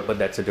to Europe, but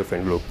that's a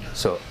different group.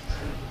 So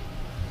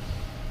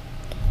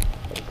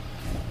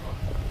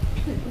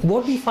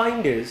what we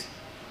find is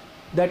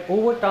that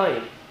over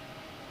time,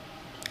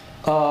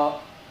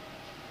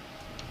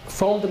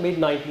 from the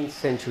mid-19th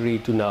century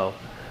to now,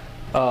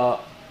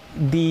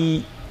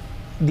 the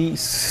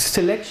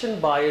selection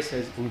bias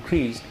has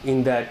increased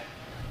in that,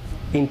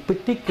 in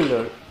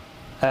particular,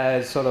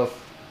 as sort of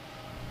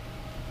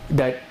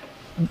that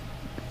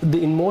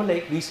in more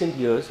like recent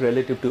years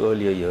relative to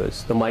earlier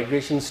years, the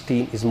migration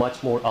stream is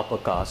much more upper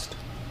caste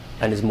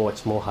and is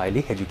much more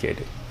highly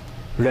educated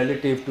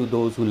relative to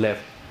those who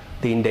left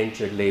the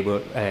indentured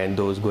labor and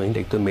those going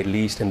like to the Middle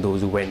East and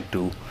those who went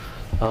to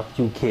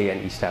UK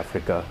and East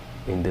Africa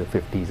in the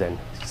 50s and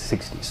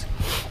 60s.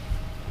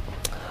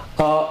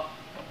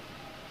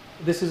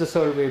 This is a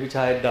survey which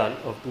I had done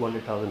of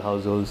 200,000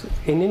 households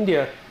in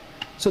India.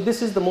 So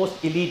this is the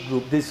most elite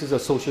group. This is a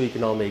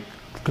socioeconomic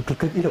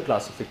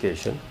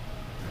classification,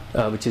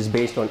 which is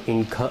based on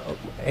income,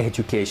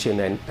 education,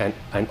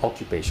 and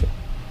occupation.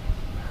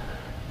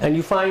 And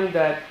you find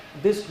that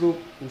this group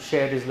whose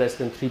share is less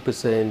than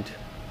 3%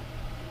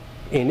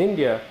 in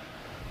India,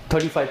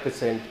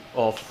 35%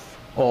 of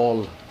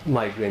all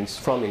migrants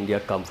from India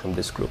come from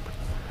this group.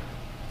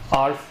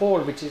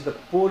 R4, which is the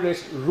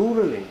poorest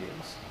rural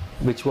Indians,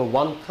 which were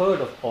 1/3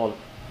 of all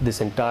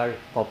this entire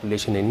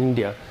population in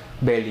India,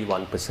 barely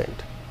 1%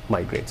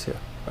 migrates here.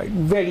 Right?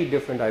 Very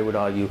different, I would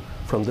argue,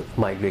 from the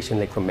migration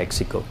like from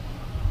Mexico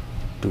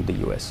to the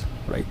US.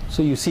 Right?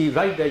 So you see,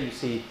 right there, you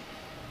see,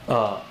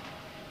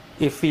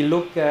 if we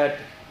look at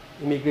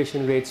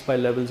immigration rates by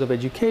levels of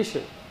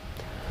education,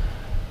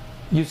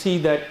 you see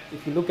that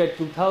if you look at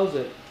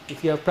 2000,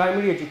 if you have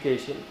primary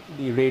education,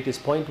 the rate is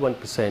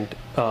 0.1%.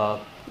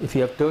 If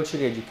you have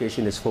tertiary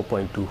education, it's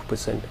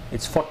 4.2%.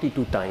 It's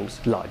 42 times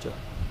larger,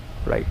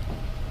 right?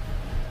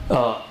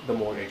 The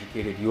more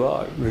educated you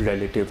are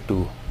relative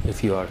to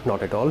if you are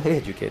not at all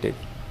educated.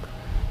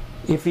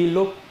 If we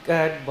look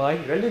at by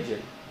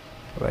religion,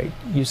 right,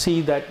 you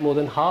see that more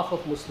than half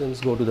of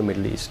Muslims go to the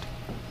Middle East,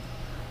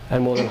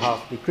 and more than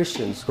half the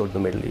Christians go to the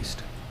Middle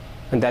East,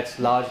 and that's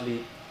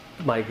largely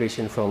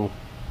migration from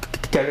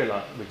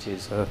Kerala, which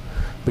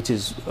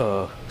is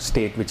a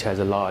state which has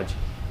a large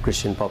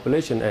Christian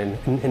population,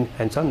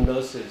 and some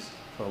nurses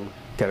from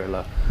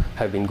Kerala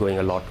have been going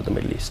a lot to the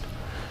Middle East.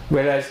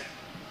 Whereas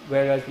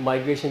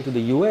migration to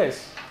the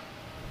US,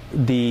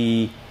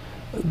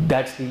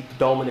 that's the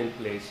dominant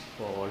place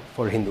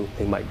for Hindu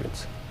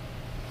migrants.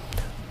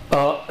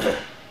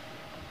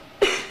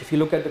 If you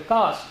look at the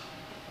caste,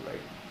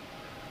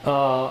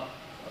 right,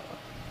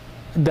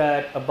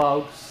 that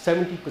about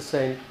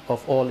 70%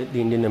 of all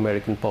the Indian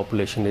American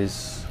population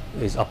is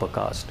upper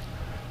caste,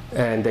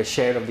 and the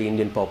share of the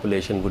Indian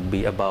population would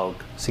be about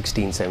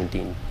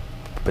 16-17%.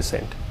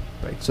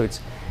 Right? So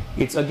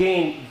it's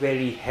again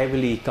very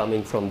heavily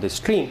coming from this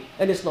stream,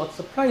 and it's not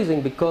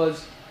surprising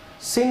because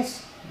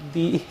since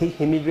the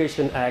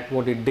Immigration Act,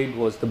 what it did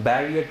was the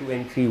barrier to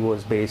entry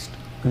was based,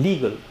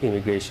 legal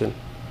immigration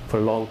for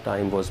a long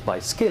time was by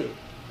skill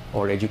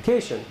or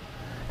education,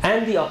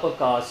 and the upper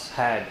castes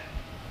had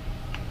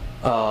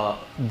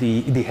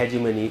the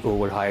hegemony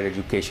over higher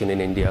education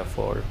in India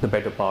for the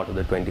better part of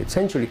the 20th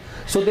century.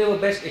 So they were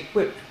best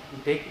equipped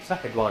to take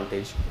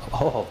advantage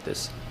of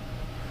this.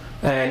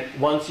 And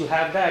once you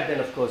have that, then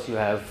of course you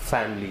have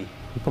family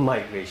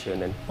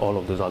migration and all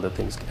of those other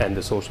things, and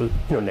the social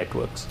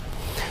networks.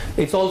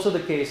 It's also the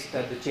case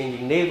that the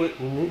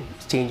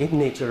changing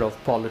nature of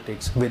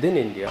politics within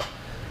India,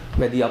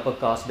 where the upper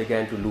caste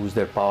began to lose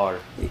their power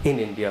in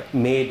India,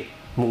 made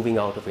moving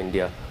out of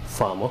India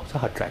far more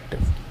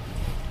attractive.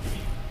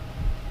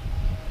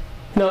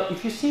 Now,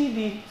 if you see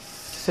the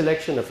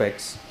selection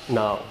effects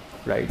now,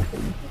 right,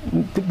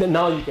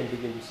 now you can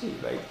begin to see,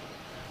 right?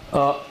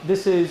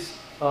 This is,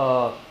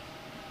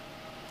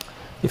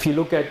 if you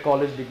look at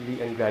college degree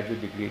and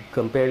graduate degree,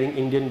 comparing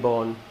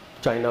Indian-born,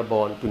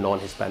 China-born to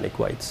non-Hispanic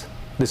whites.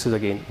 This is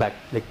again back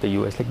like the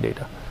US like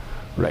data,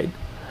 right?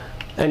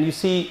 And you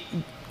see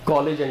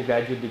college and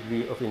graduate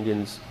degree of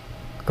Indians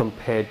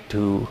compared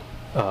to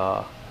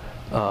the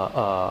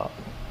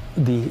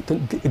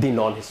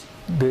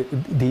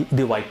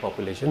white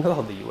population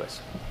of the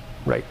US,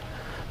 right?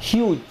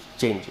 Huge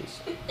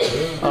changes.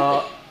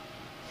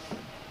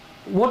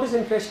 what is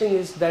interesting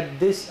is that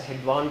this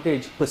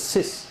advantage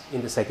persists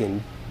in the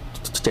second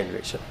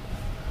generation.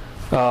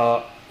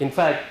 In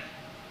fact,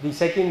 the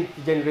second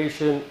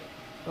generation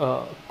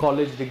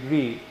college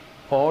degree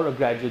or a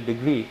graduate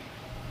degree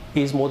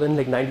is more than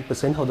like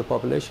 90% of the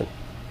population,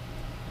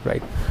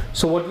 right?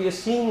 So what we are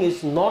seeing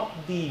is not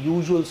the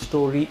usual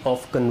story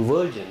of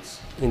convergence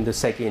in the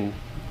second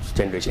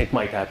generation. It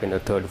might happen a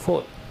third,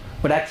 fourth,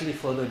 but actually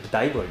further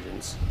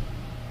divergence.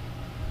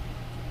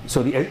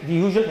 So the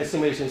usual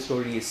assimilation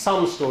story is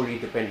some story,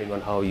 depending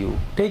on how you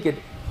take it,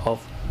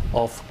 of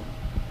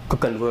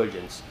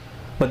convergence.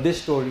 But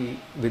this story,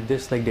 with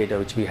this like data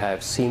which we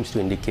have, seems to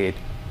indicate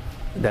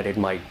that it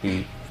might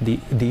be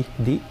the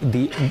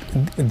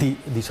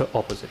sort of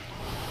opposite.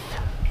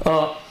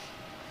 And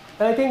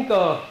I think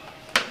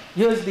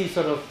here's the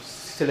sort of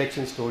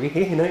selection story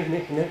in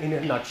a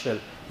nutshell,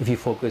 if you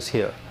focus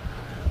here,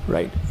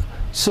 right?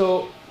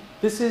 So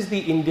this is the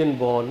Indian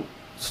born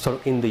sort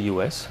of in the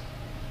US.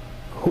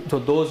 So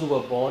those who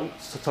were born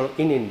sort of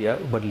in India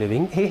but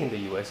living in the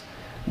US,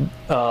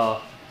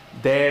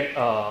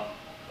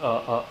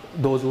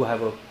 those who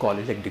have a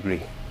college like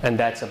degree, and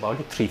that's about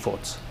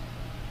 3/4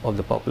 of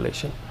the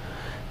population.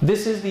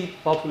 This is the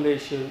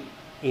population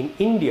in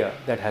India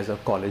that has a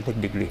college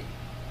like degree,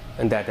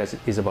 and that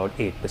is about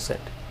 8%,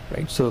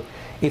 right? So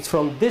it's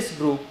from this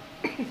group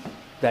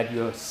that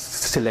you're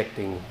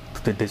selecting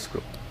this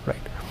group,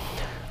 right?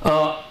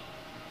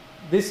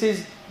 This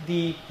is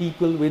the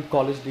people with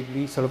college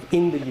degrees sort of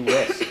in the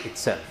US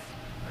itself.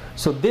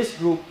 So this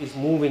group is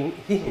moving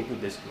into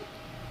this group,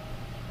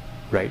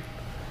 right?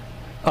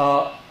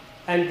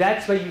 And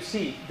that's why you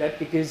see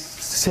that it is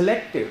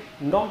selective,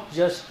 not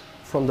just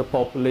from the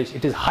population.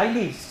 It is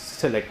highly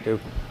selective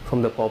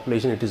from the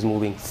population it is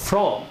moving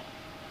from,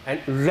 and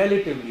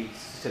relatively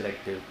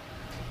selective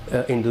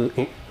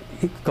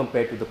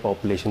compared to the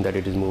population that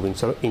it is moving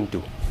sort of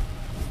into.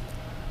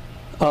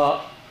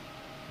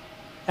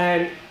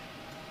 And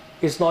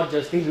it's not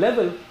just the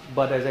level,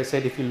 but as I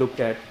said, if you look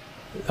at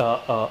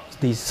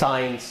the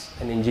science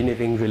and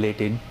engineering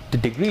related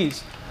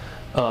degrees,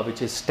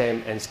 which is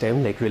STEM and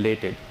STEM like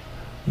related,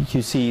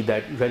 you see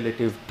that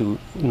relative to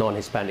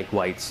non-Hispanic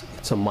whites,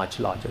 it's a much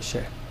larger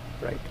share,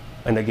 right?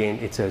 And again,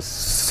 it's a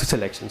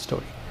selection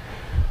story.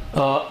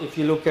 If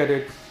you look at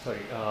it,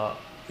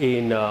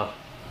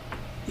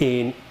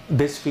 in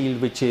this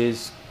field, which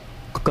is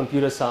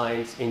computer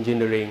science,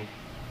 engineering,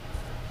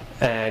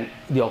 and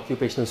the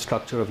occupational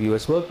structure of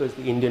US workers,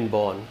 the Indian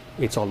born,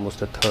 it's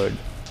almost a third,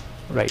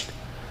 right?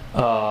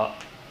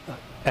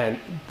 And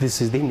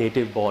this is the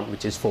native born,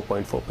 which is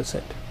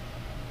 4.4%,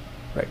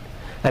 right?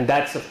 And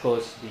that's, of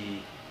course,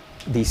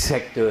 the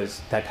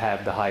sectors that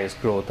have the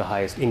highest growth, the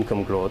highest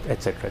income growth,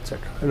 et cetera,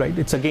 right?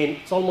 It's again,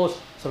 it's almost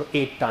sort of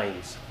 8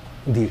 times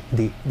the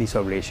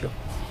sort of ratio.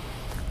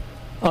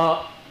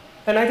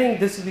 And I think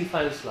this is the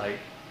final slide.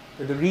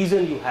 The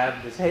reason you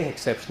have this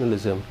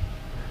exceptionalism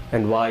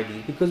and why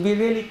because we're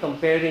really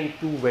comparing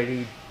two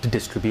varied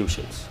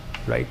distributions,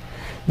 right?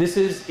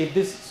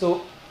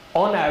 So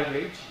on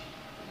average,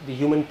 the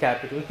human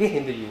capital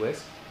in the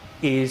US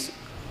is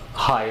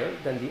higher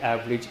than the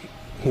average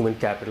human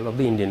capital of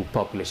the Indian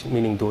population,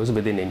 meaning those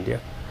within India.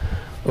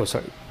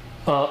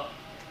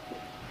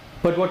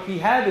 But what we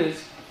have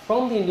is,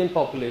 from the Indian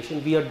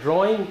population, we are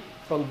drawing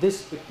from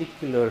this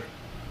particular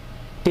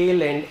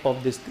tail end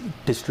of this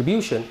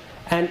distribution,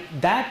 and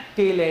that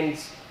tail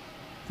ends,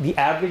 the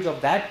average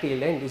of that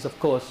tail end is of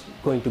course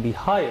going to be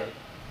higher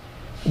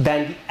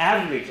than the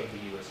average of the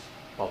US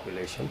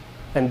population,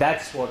 and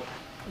that's what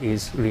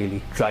is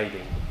really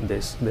driving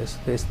this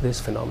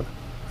phenomenon.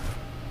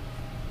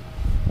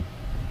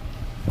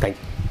 Thank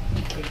you.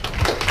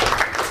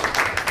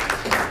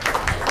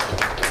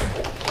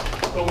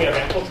 Well, we have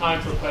ample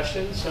time for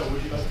questions, so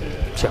would you like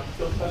to Sure.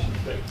 field questions?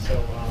 Great.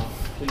 So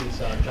please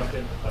jump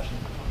in with questions.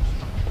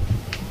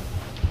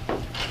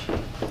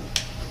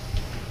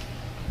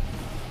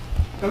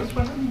 I was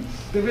wondering,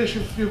 Devesh,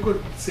 if you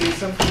could say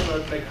something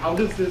about like how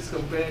does this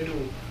compare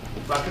to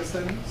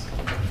Pakistanis?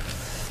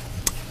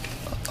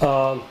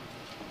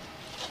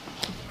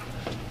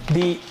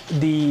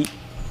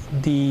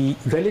 The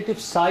relative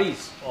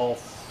size of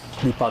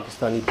the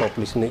Pakistani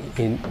population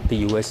in the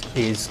US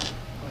is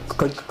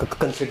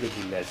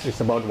considerably less. It's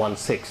about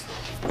 1/6.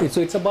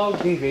 So it's about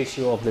the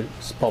ratio of the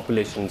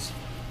populations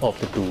of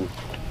the two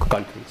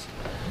countries.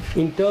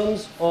 In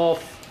terms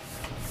of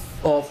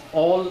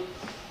all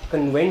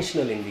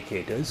conventional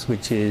indicators,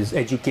 which is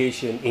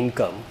education,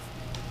 income,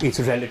 it's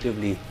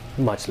relatively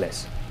much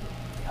less.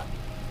 Yeah.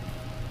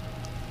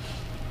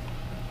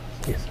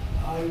 Yes.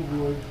 I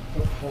would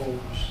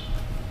propose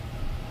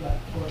that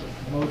for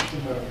most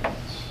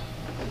Americans,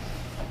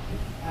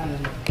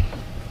 and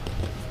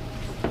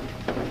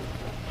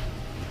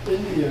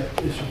India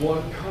is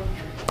one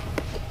country.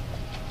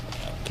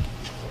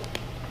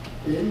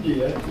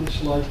 India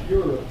is like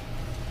Europe.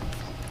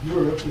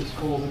 Europe is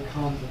called a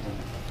continent.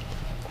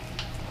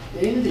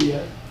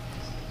 India,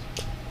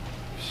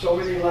 so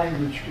many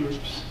language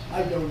groups,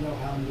 I don't know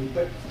how many,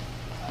 but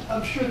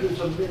I'm sure there's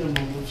a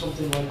minimum of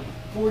something like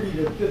 40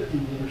 to 50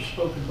 that are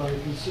spoken by a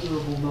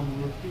considerable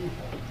number of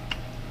people.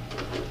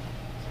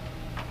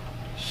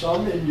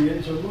 Some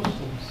Indians are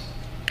Muslims.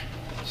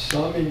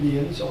 Some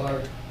Indians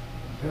are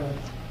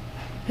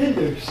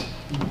Hindus.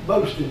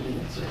 Most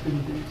Indians are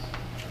Hindus.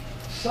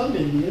 Some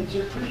Indians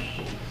are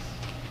Christians.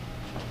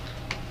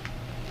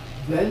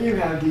 Then you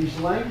have these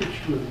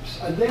language groups,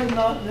 and they're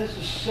not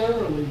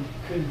necessarily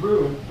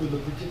congruent with a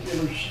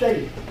particular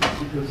state,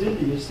 because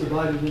India is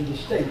divided into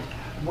states.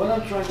 What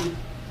I'm trying to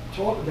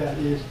talk about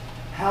is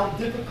how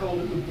difficult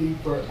it would be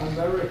for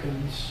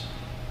Americans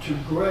to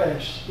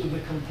grasp the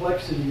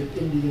complexity of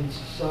Indian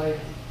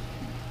society.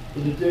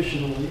 And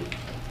additionally,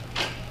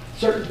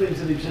 certain things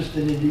that exist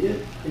in India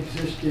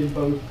exist in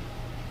both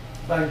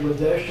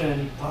Bangladesh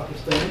and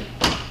Pakistan,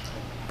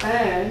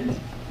 and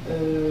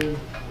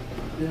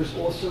there's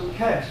also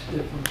caste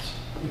difference,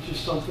 which is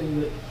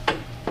something that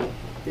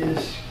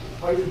is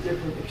quite a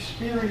different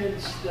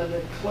experience than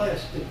a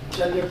class difference.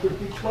 And there could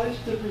be class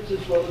difference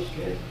as well as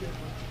caste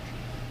difference.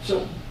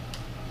 So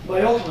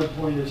my ultimate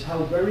point is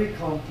how very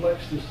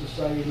complex this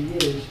society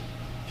is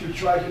to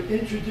try to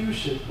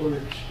introduce it or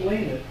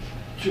explain it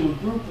to a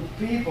group of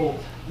people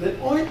that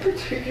aren't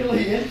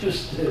particularly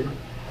interested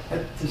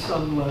to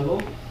some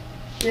level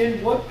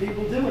in what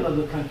people do in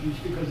other countries,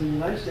 because in the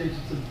United States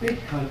it's a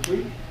big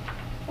country,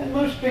 and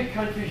most big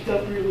countries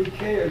don't really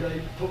care.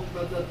 They talked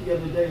about that the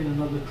other day in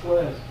another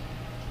class.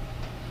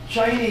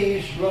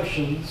 Chinese,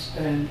 Russians,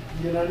 and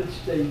the United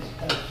States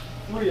as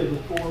three of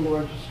the four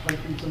largest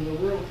countries in the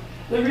world,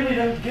 they really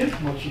don't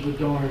give much of a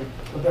darn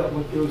about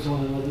what goes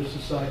on in other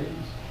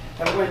societies.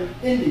 And when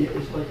India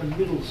is like a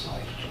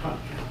middle-sized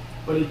country,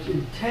 but it's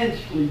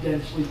intensely,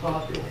 densely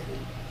populated,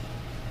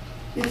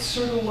 it's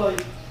sort of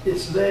like,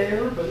 it's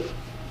there, but,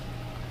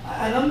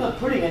 and I'm not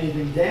putting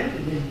anything down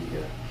in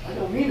India. I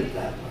don't mean it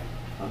that way.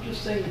 I'm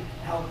just saying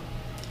how,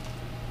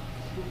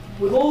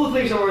 with all the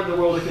things that are in the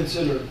world to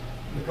consider,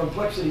 the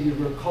complexity of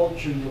your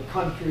culture, your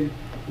country,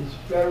 is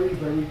very,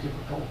 very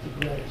difficult to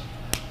grasp.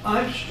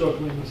 I'm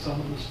struggling with some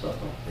of the stuff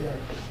up there,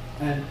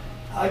 and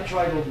I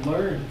try to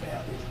learn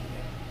about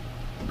India.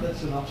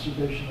 That's an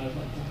observation I'd like to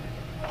make.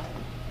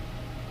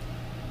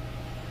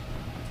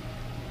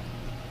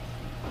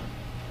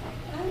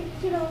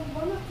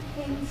 One of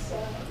the things,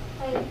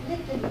 I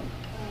lived in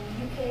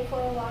UK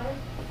for a while,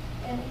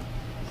 and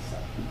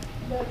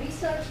the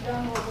research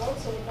done was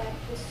also that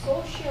the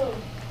social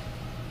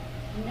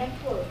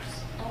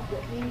networks of the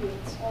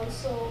Indians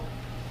also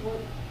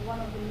were one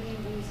of the main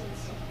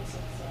reasons of the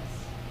success.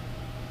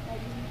 I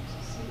didn't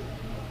see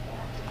any of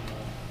that in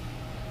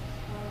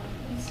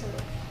the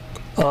research.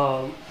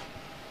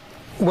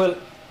 Well,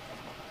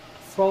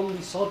 from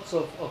the sorts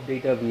of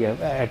data we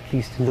have at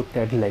least looked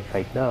at, like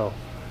right now,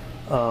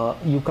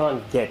 you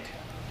can't get,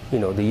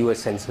 the US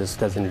Census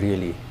doesn't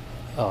really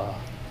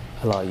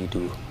allow you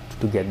to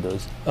get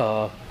those.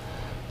 I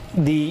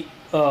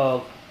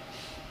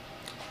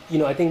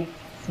think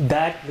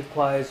that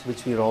requires,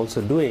 which we are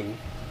also doing,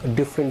 a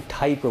different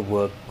type of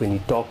work when you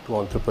talk to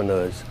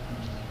entrepreneurs.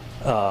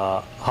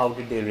 How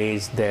did they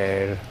raise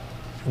the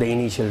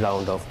initial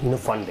round of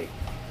funding?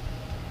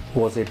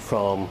 Was it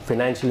from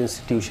financial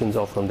institutions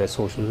or from their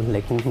social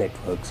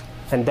networks?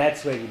 And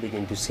that's where you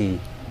begin to see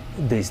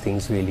these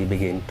things really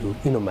begin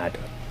to matter.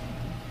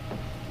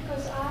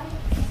 Because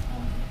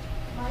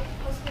my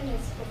husband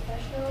is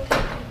professional. He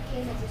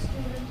came as a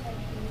student and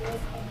he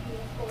worked, and he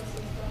of course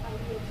is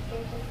highly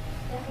educated.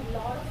 There are a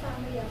lot of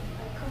family. I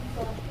come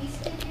from East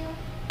India,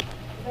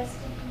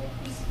 West India,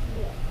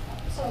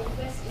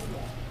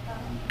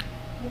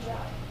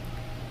 Gujarat,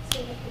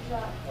 state of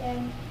Gujarat,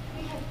 and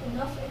we have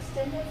enough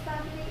extended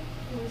family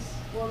who is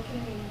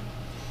working in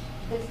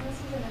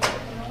businesses and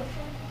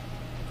entrepreneurship,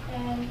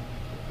 and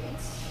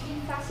it's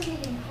been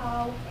fascinating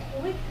how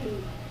quickly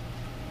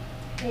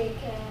they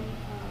can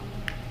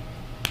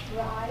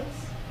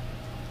rise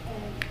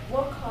and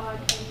work hard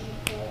and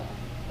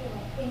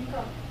make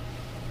income,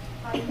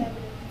 high level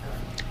income.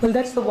 Well,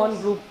 that's the one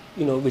group,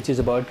 which is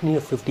about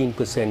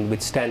 15%,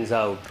 which stands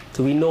out.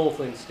 So we know,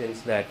 for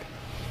instance, that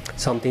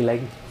something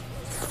like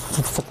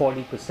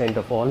 40%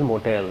 of all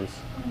motels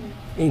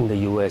in the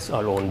US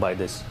are owned by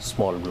this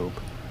small group.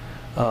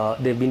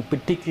 They've been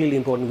particularly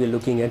important.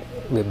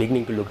 We're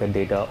beginning to look at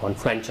data on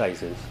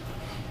franchises.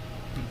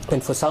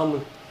 And for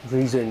some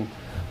reason,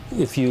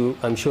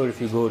 I'm sure if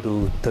you go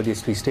to 30th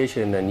Street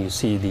Station and you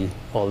see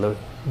all the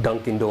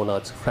Dunkin'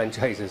 Donuts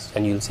franchises,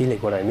 and you'll see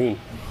what I mean.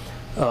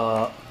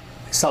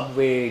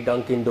 Subway,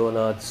 Dunkin'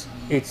 Donuts,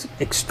 it's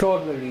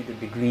extraordinary the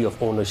degree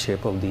of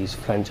ownership of these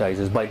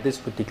franchises by this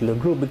particular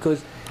group,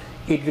 because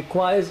it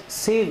requires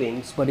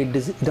savings, but it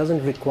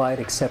doesn't require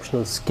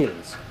exceptional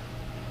skills.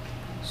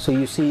 So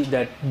you see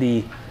that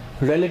the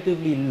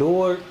relatively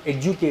lower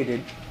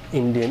educated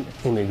Indian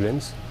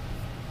immigrants,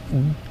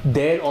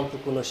 their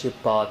entrepreneurship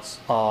paths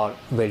are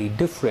very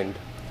different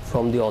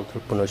from the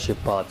entrepreneurship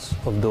paths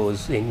of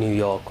those in New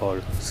York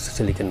or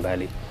Silicon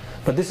Valley.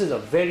 But this is a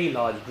very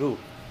large group,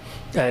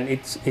 and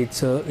it's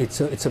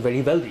a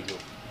very wealthy group.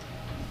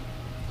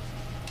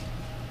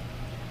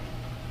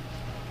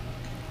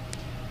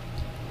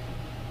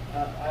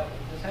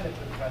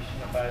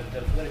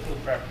 the political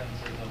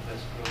preferences of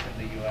this group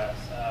in the U.S.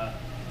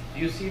 Do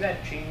you see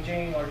that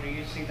changing, or do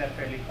you see that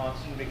fairly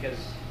constant? Because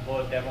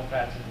both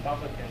Democrats and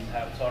Republicans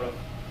have sort of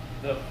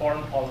the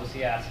foreign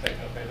policy aspect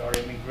of it, or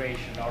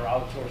immigration, or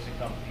outsourcing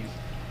companies.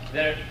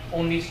 They're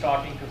only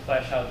starting to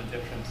flesh out the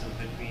differences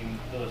between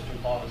those two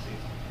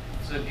policies.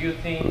 So do you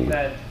think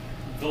that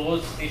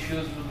those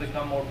issues will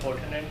become more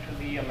pertinent to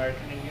the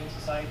American Indian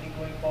society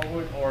going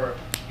forward, or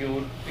you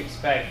would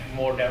expect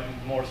more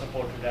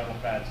support to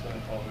Democrats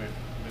going forward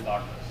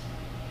regardless?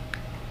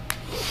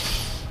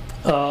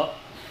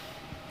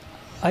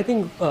 I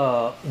think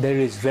there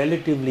is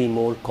relatively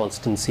more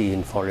constancy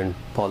in foreign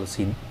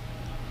policy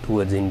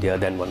towards India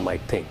than one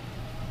might think.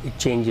 It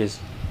changes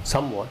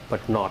somewhat,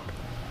 but not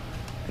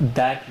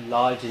that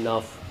large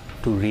enough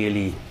to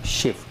really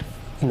shift,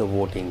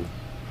 voting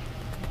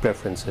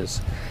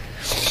preferences.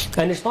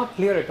 And it's not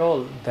clear at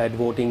all that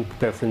voting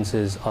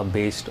preferences are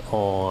based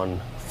on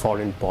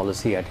foreign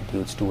policy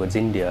attitudes towards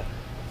India,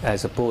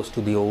 as opposed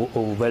to the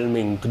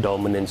overwhelming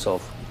dominance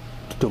of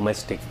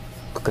domestic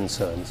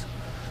concerns,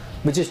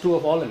 which is true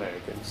of all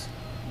Americans,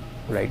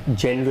 right?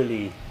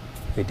 Generally,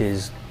 it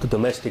is the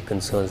domestic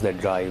concerns that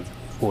drive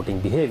voting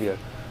behavior.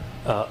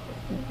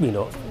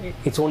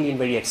 It's only in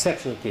very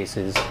exceptional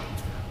cases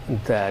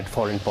that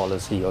foreign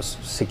policy or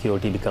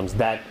security becomes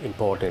that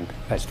important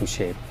as to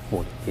shape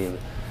voting behavior.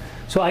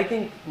 So I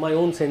think my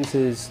own sense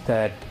is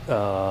that,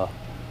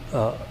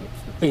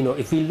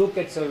 if we look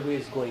at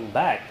surveys going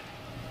back,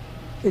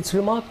 it's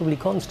remarkably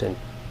constant.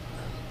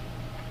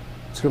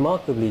 It's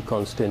remarkably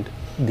constant,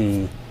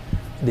 the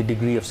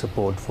degree of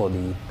support for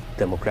the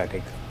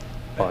Democratic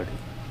Party.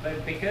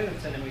 But because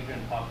it's an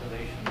immigrant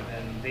population,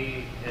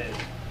 then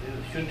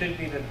shouldn't it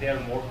be that they are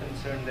more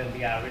concerned than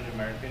the average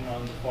American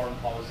on the foreign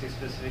policy,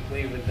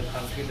 specifically with the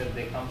country that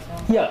they come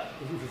from? Yeah,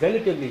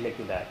 relatively like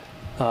to that.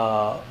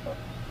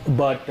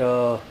 But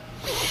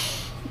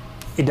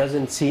it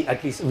doesn't seem,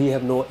 at least we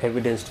have no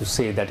evidence to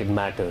say that it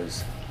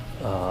matters,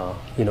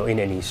 in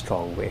any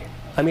strong way.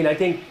 I mean, I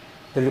think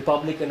the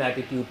Republican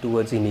attitude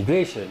towards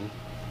immigration,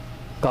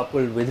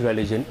 coupled with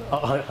religion,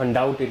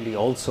 undoubtedly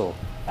also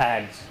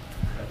adds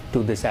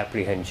to this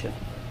apprehension.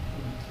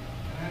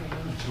 I have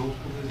a joke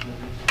to this,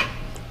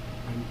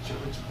 when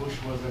George Bush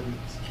was at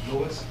its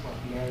lowest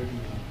popularity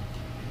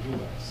in the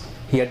US.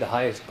 He had the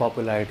highest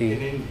popularity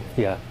in India.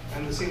 Yeah.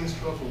 And the same is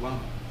true of Obama.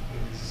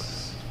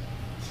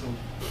 So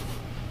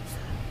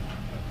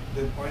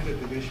the point that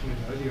Devesh made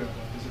earlier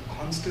about there's a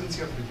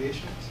constancy of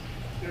relations.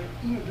 There are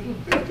little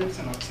bits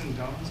and ups and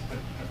downs, but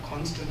a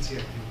constancy, I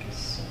think,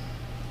 is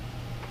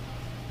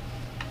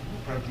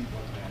probably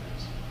what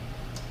matters.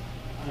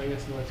 I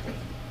guess the next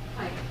question.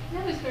 Hi,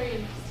 that was very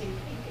interesting.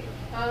 Thank you.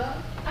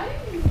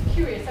 I'm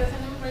curious, as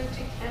an immigrant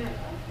to Canada,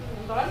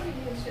 a lot of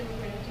Indians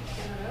immigrant to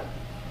Canada,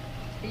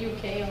 the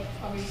UK,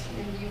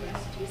 obviously, and the US.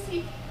 Do you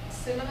see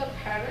similar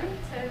patterns?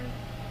 And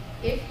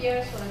if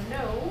yes or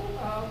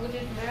no, would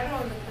it matter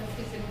on the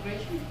country's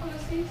immigration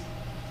policies?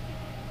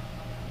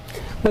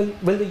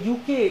 Well, the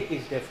UK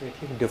is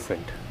definitely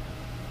different,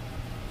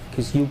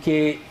 because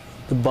UK,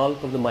 the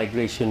bulk of the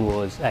migration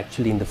was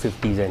actually in the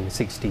 50s and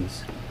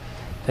 60s.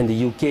 And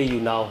the UK, you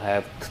now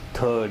have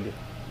third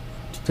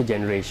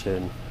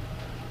generation,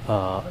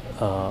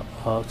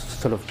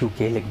 sort of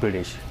UK like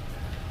British.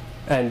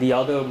 And the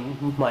other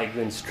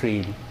migrant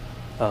stream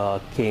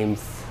came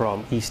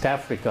from East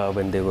Africa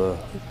when they were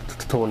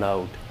thrown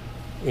out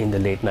in the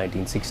late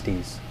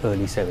 1960s,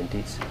 early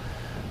 70s.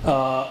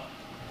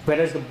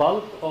 Whereas the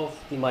bulk of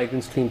the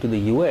migrant stream to the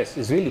US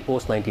is really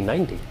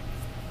post-1990.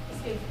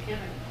 Same for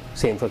Canada.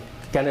 Same for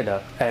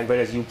Canada, and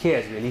whereas UK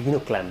has really,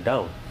 clamped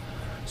down.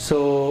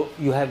 So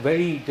you have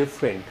very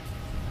different,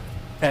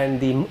 and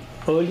the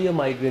earlier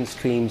migrant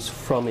streams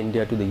from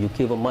India to the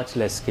UK were much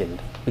less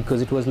skilled,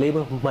 because it was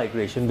labor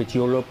migration, which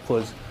Europe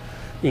was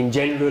in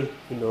general,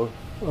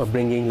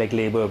 bringing like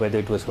labor, whether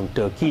it was from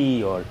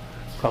Turkey or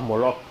from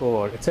Morocco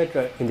or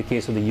etc. In the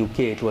case of the UK,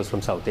 it was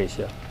from South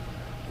Asia,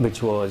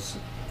 which was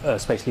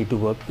especially to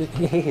work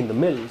in the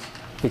mills,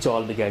 which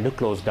all began to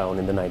close down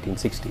in the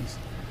 1960s.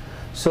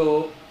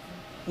 So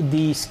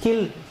the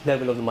skill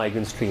level of the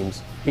migrant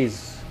streams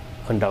is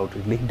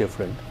undoubtedly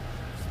different.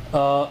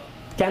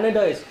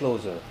 Canada is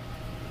closer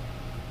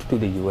to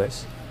the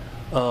US,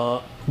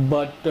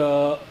 but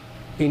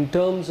in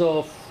terms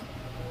of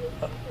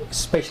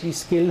especially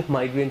skilled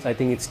migrants, I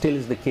think it still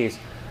is the case.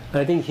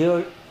 And I think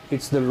here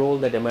it's the role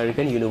that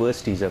American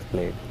universities have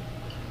played,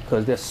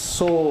 because they're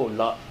so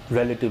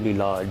relatively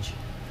large,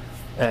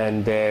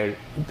 and their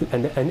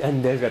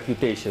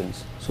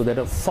reputations. So there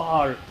are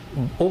far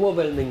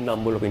overwhelming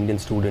number of Indian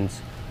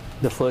students.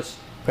 The first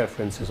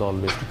preference is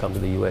always to come to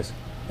the US,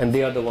 and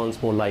they are the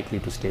ones more likely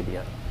to stay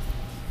behind.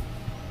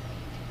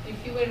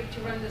 If you were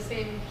to run the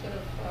same sort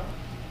of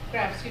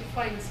graphs, you'd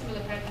find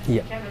similar patterns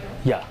Yeah. in Canada.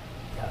 Yeah.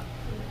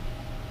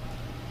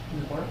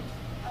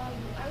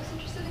 I was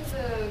interested in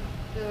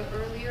the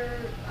earlier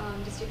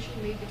distinction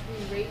made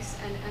between race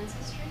and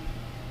ancestry.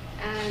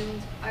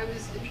 And I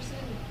was interested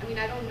in,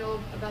 I don't know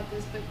about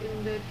this, but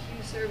in the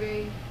Pew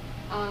survey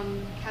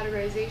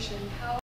categorization, how